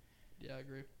 Yeah. Yeah, I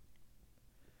agree.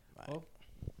 Right. Well,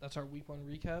 that's our week 1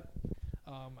 recap.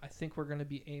 I think we're going to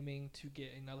be aiming to get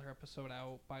another episode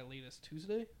out by latest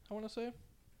Tuesday, I want to say.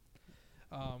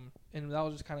 And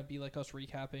that'll just kind of be like us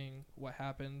recapping what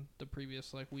happened the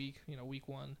previous week, week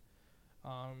 1.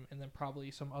 And then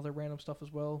probably some other random stuff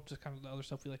as well, just kind of the other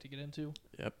stuff we like to get into.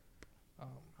 Yep.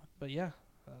 But yeah,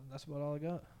 that's about all I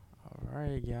got. All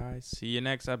right, guys. See you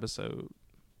next episode.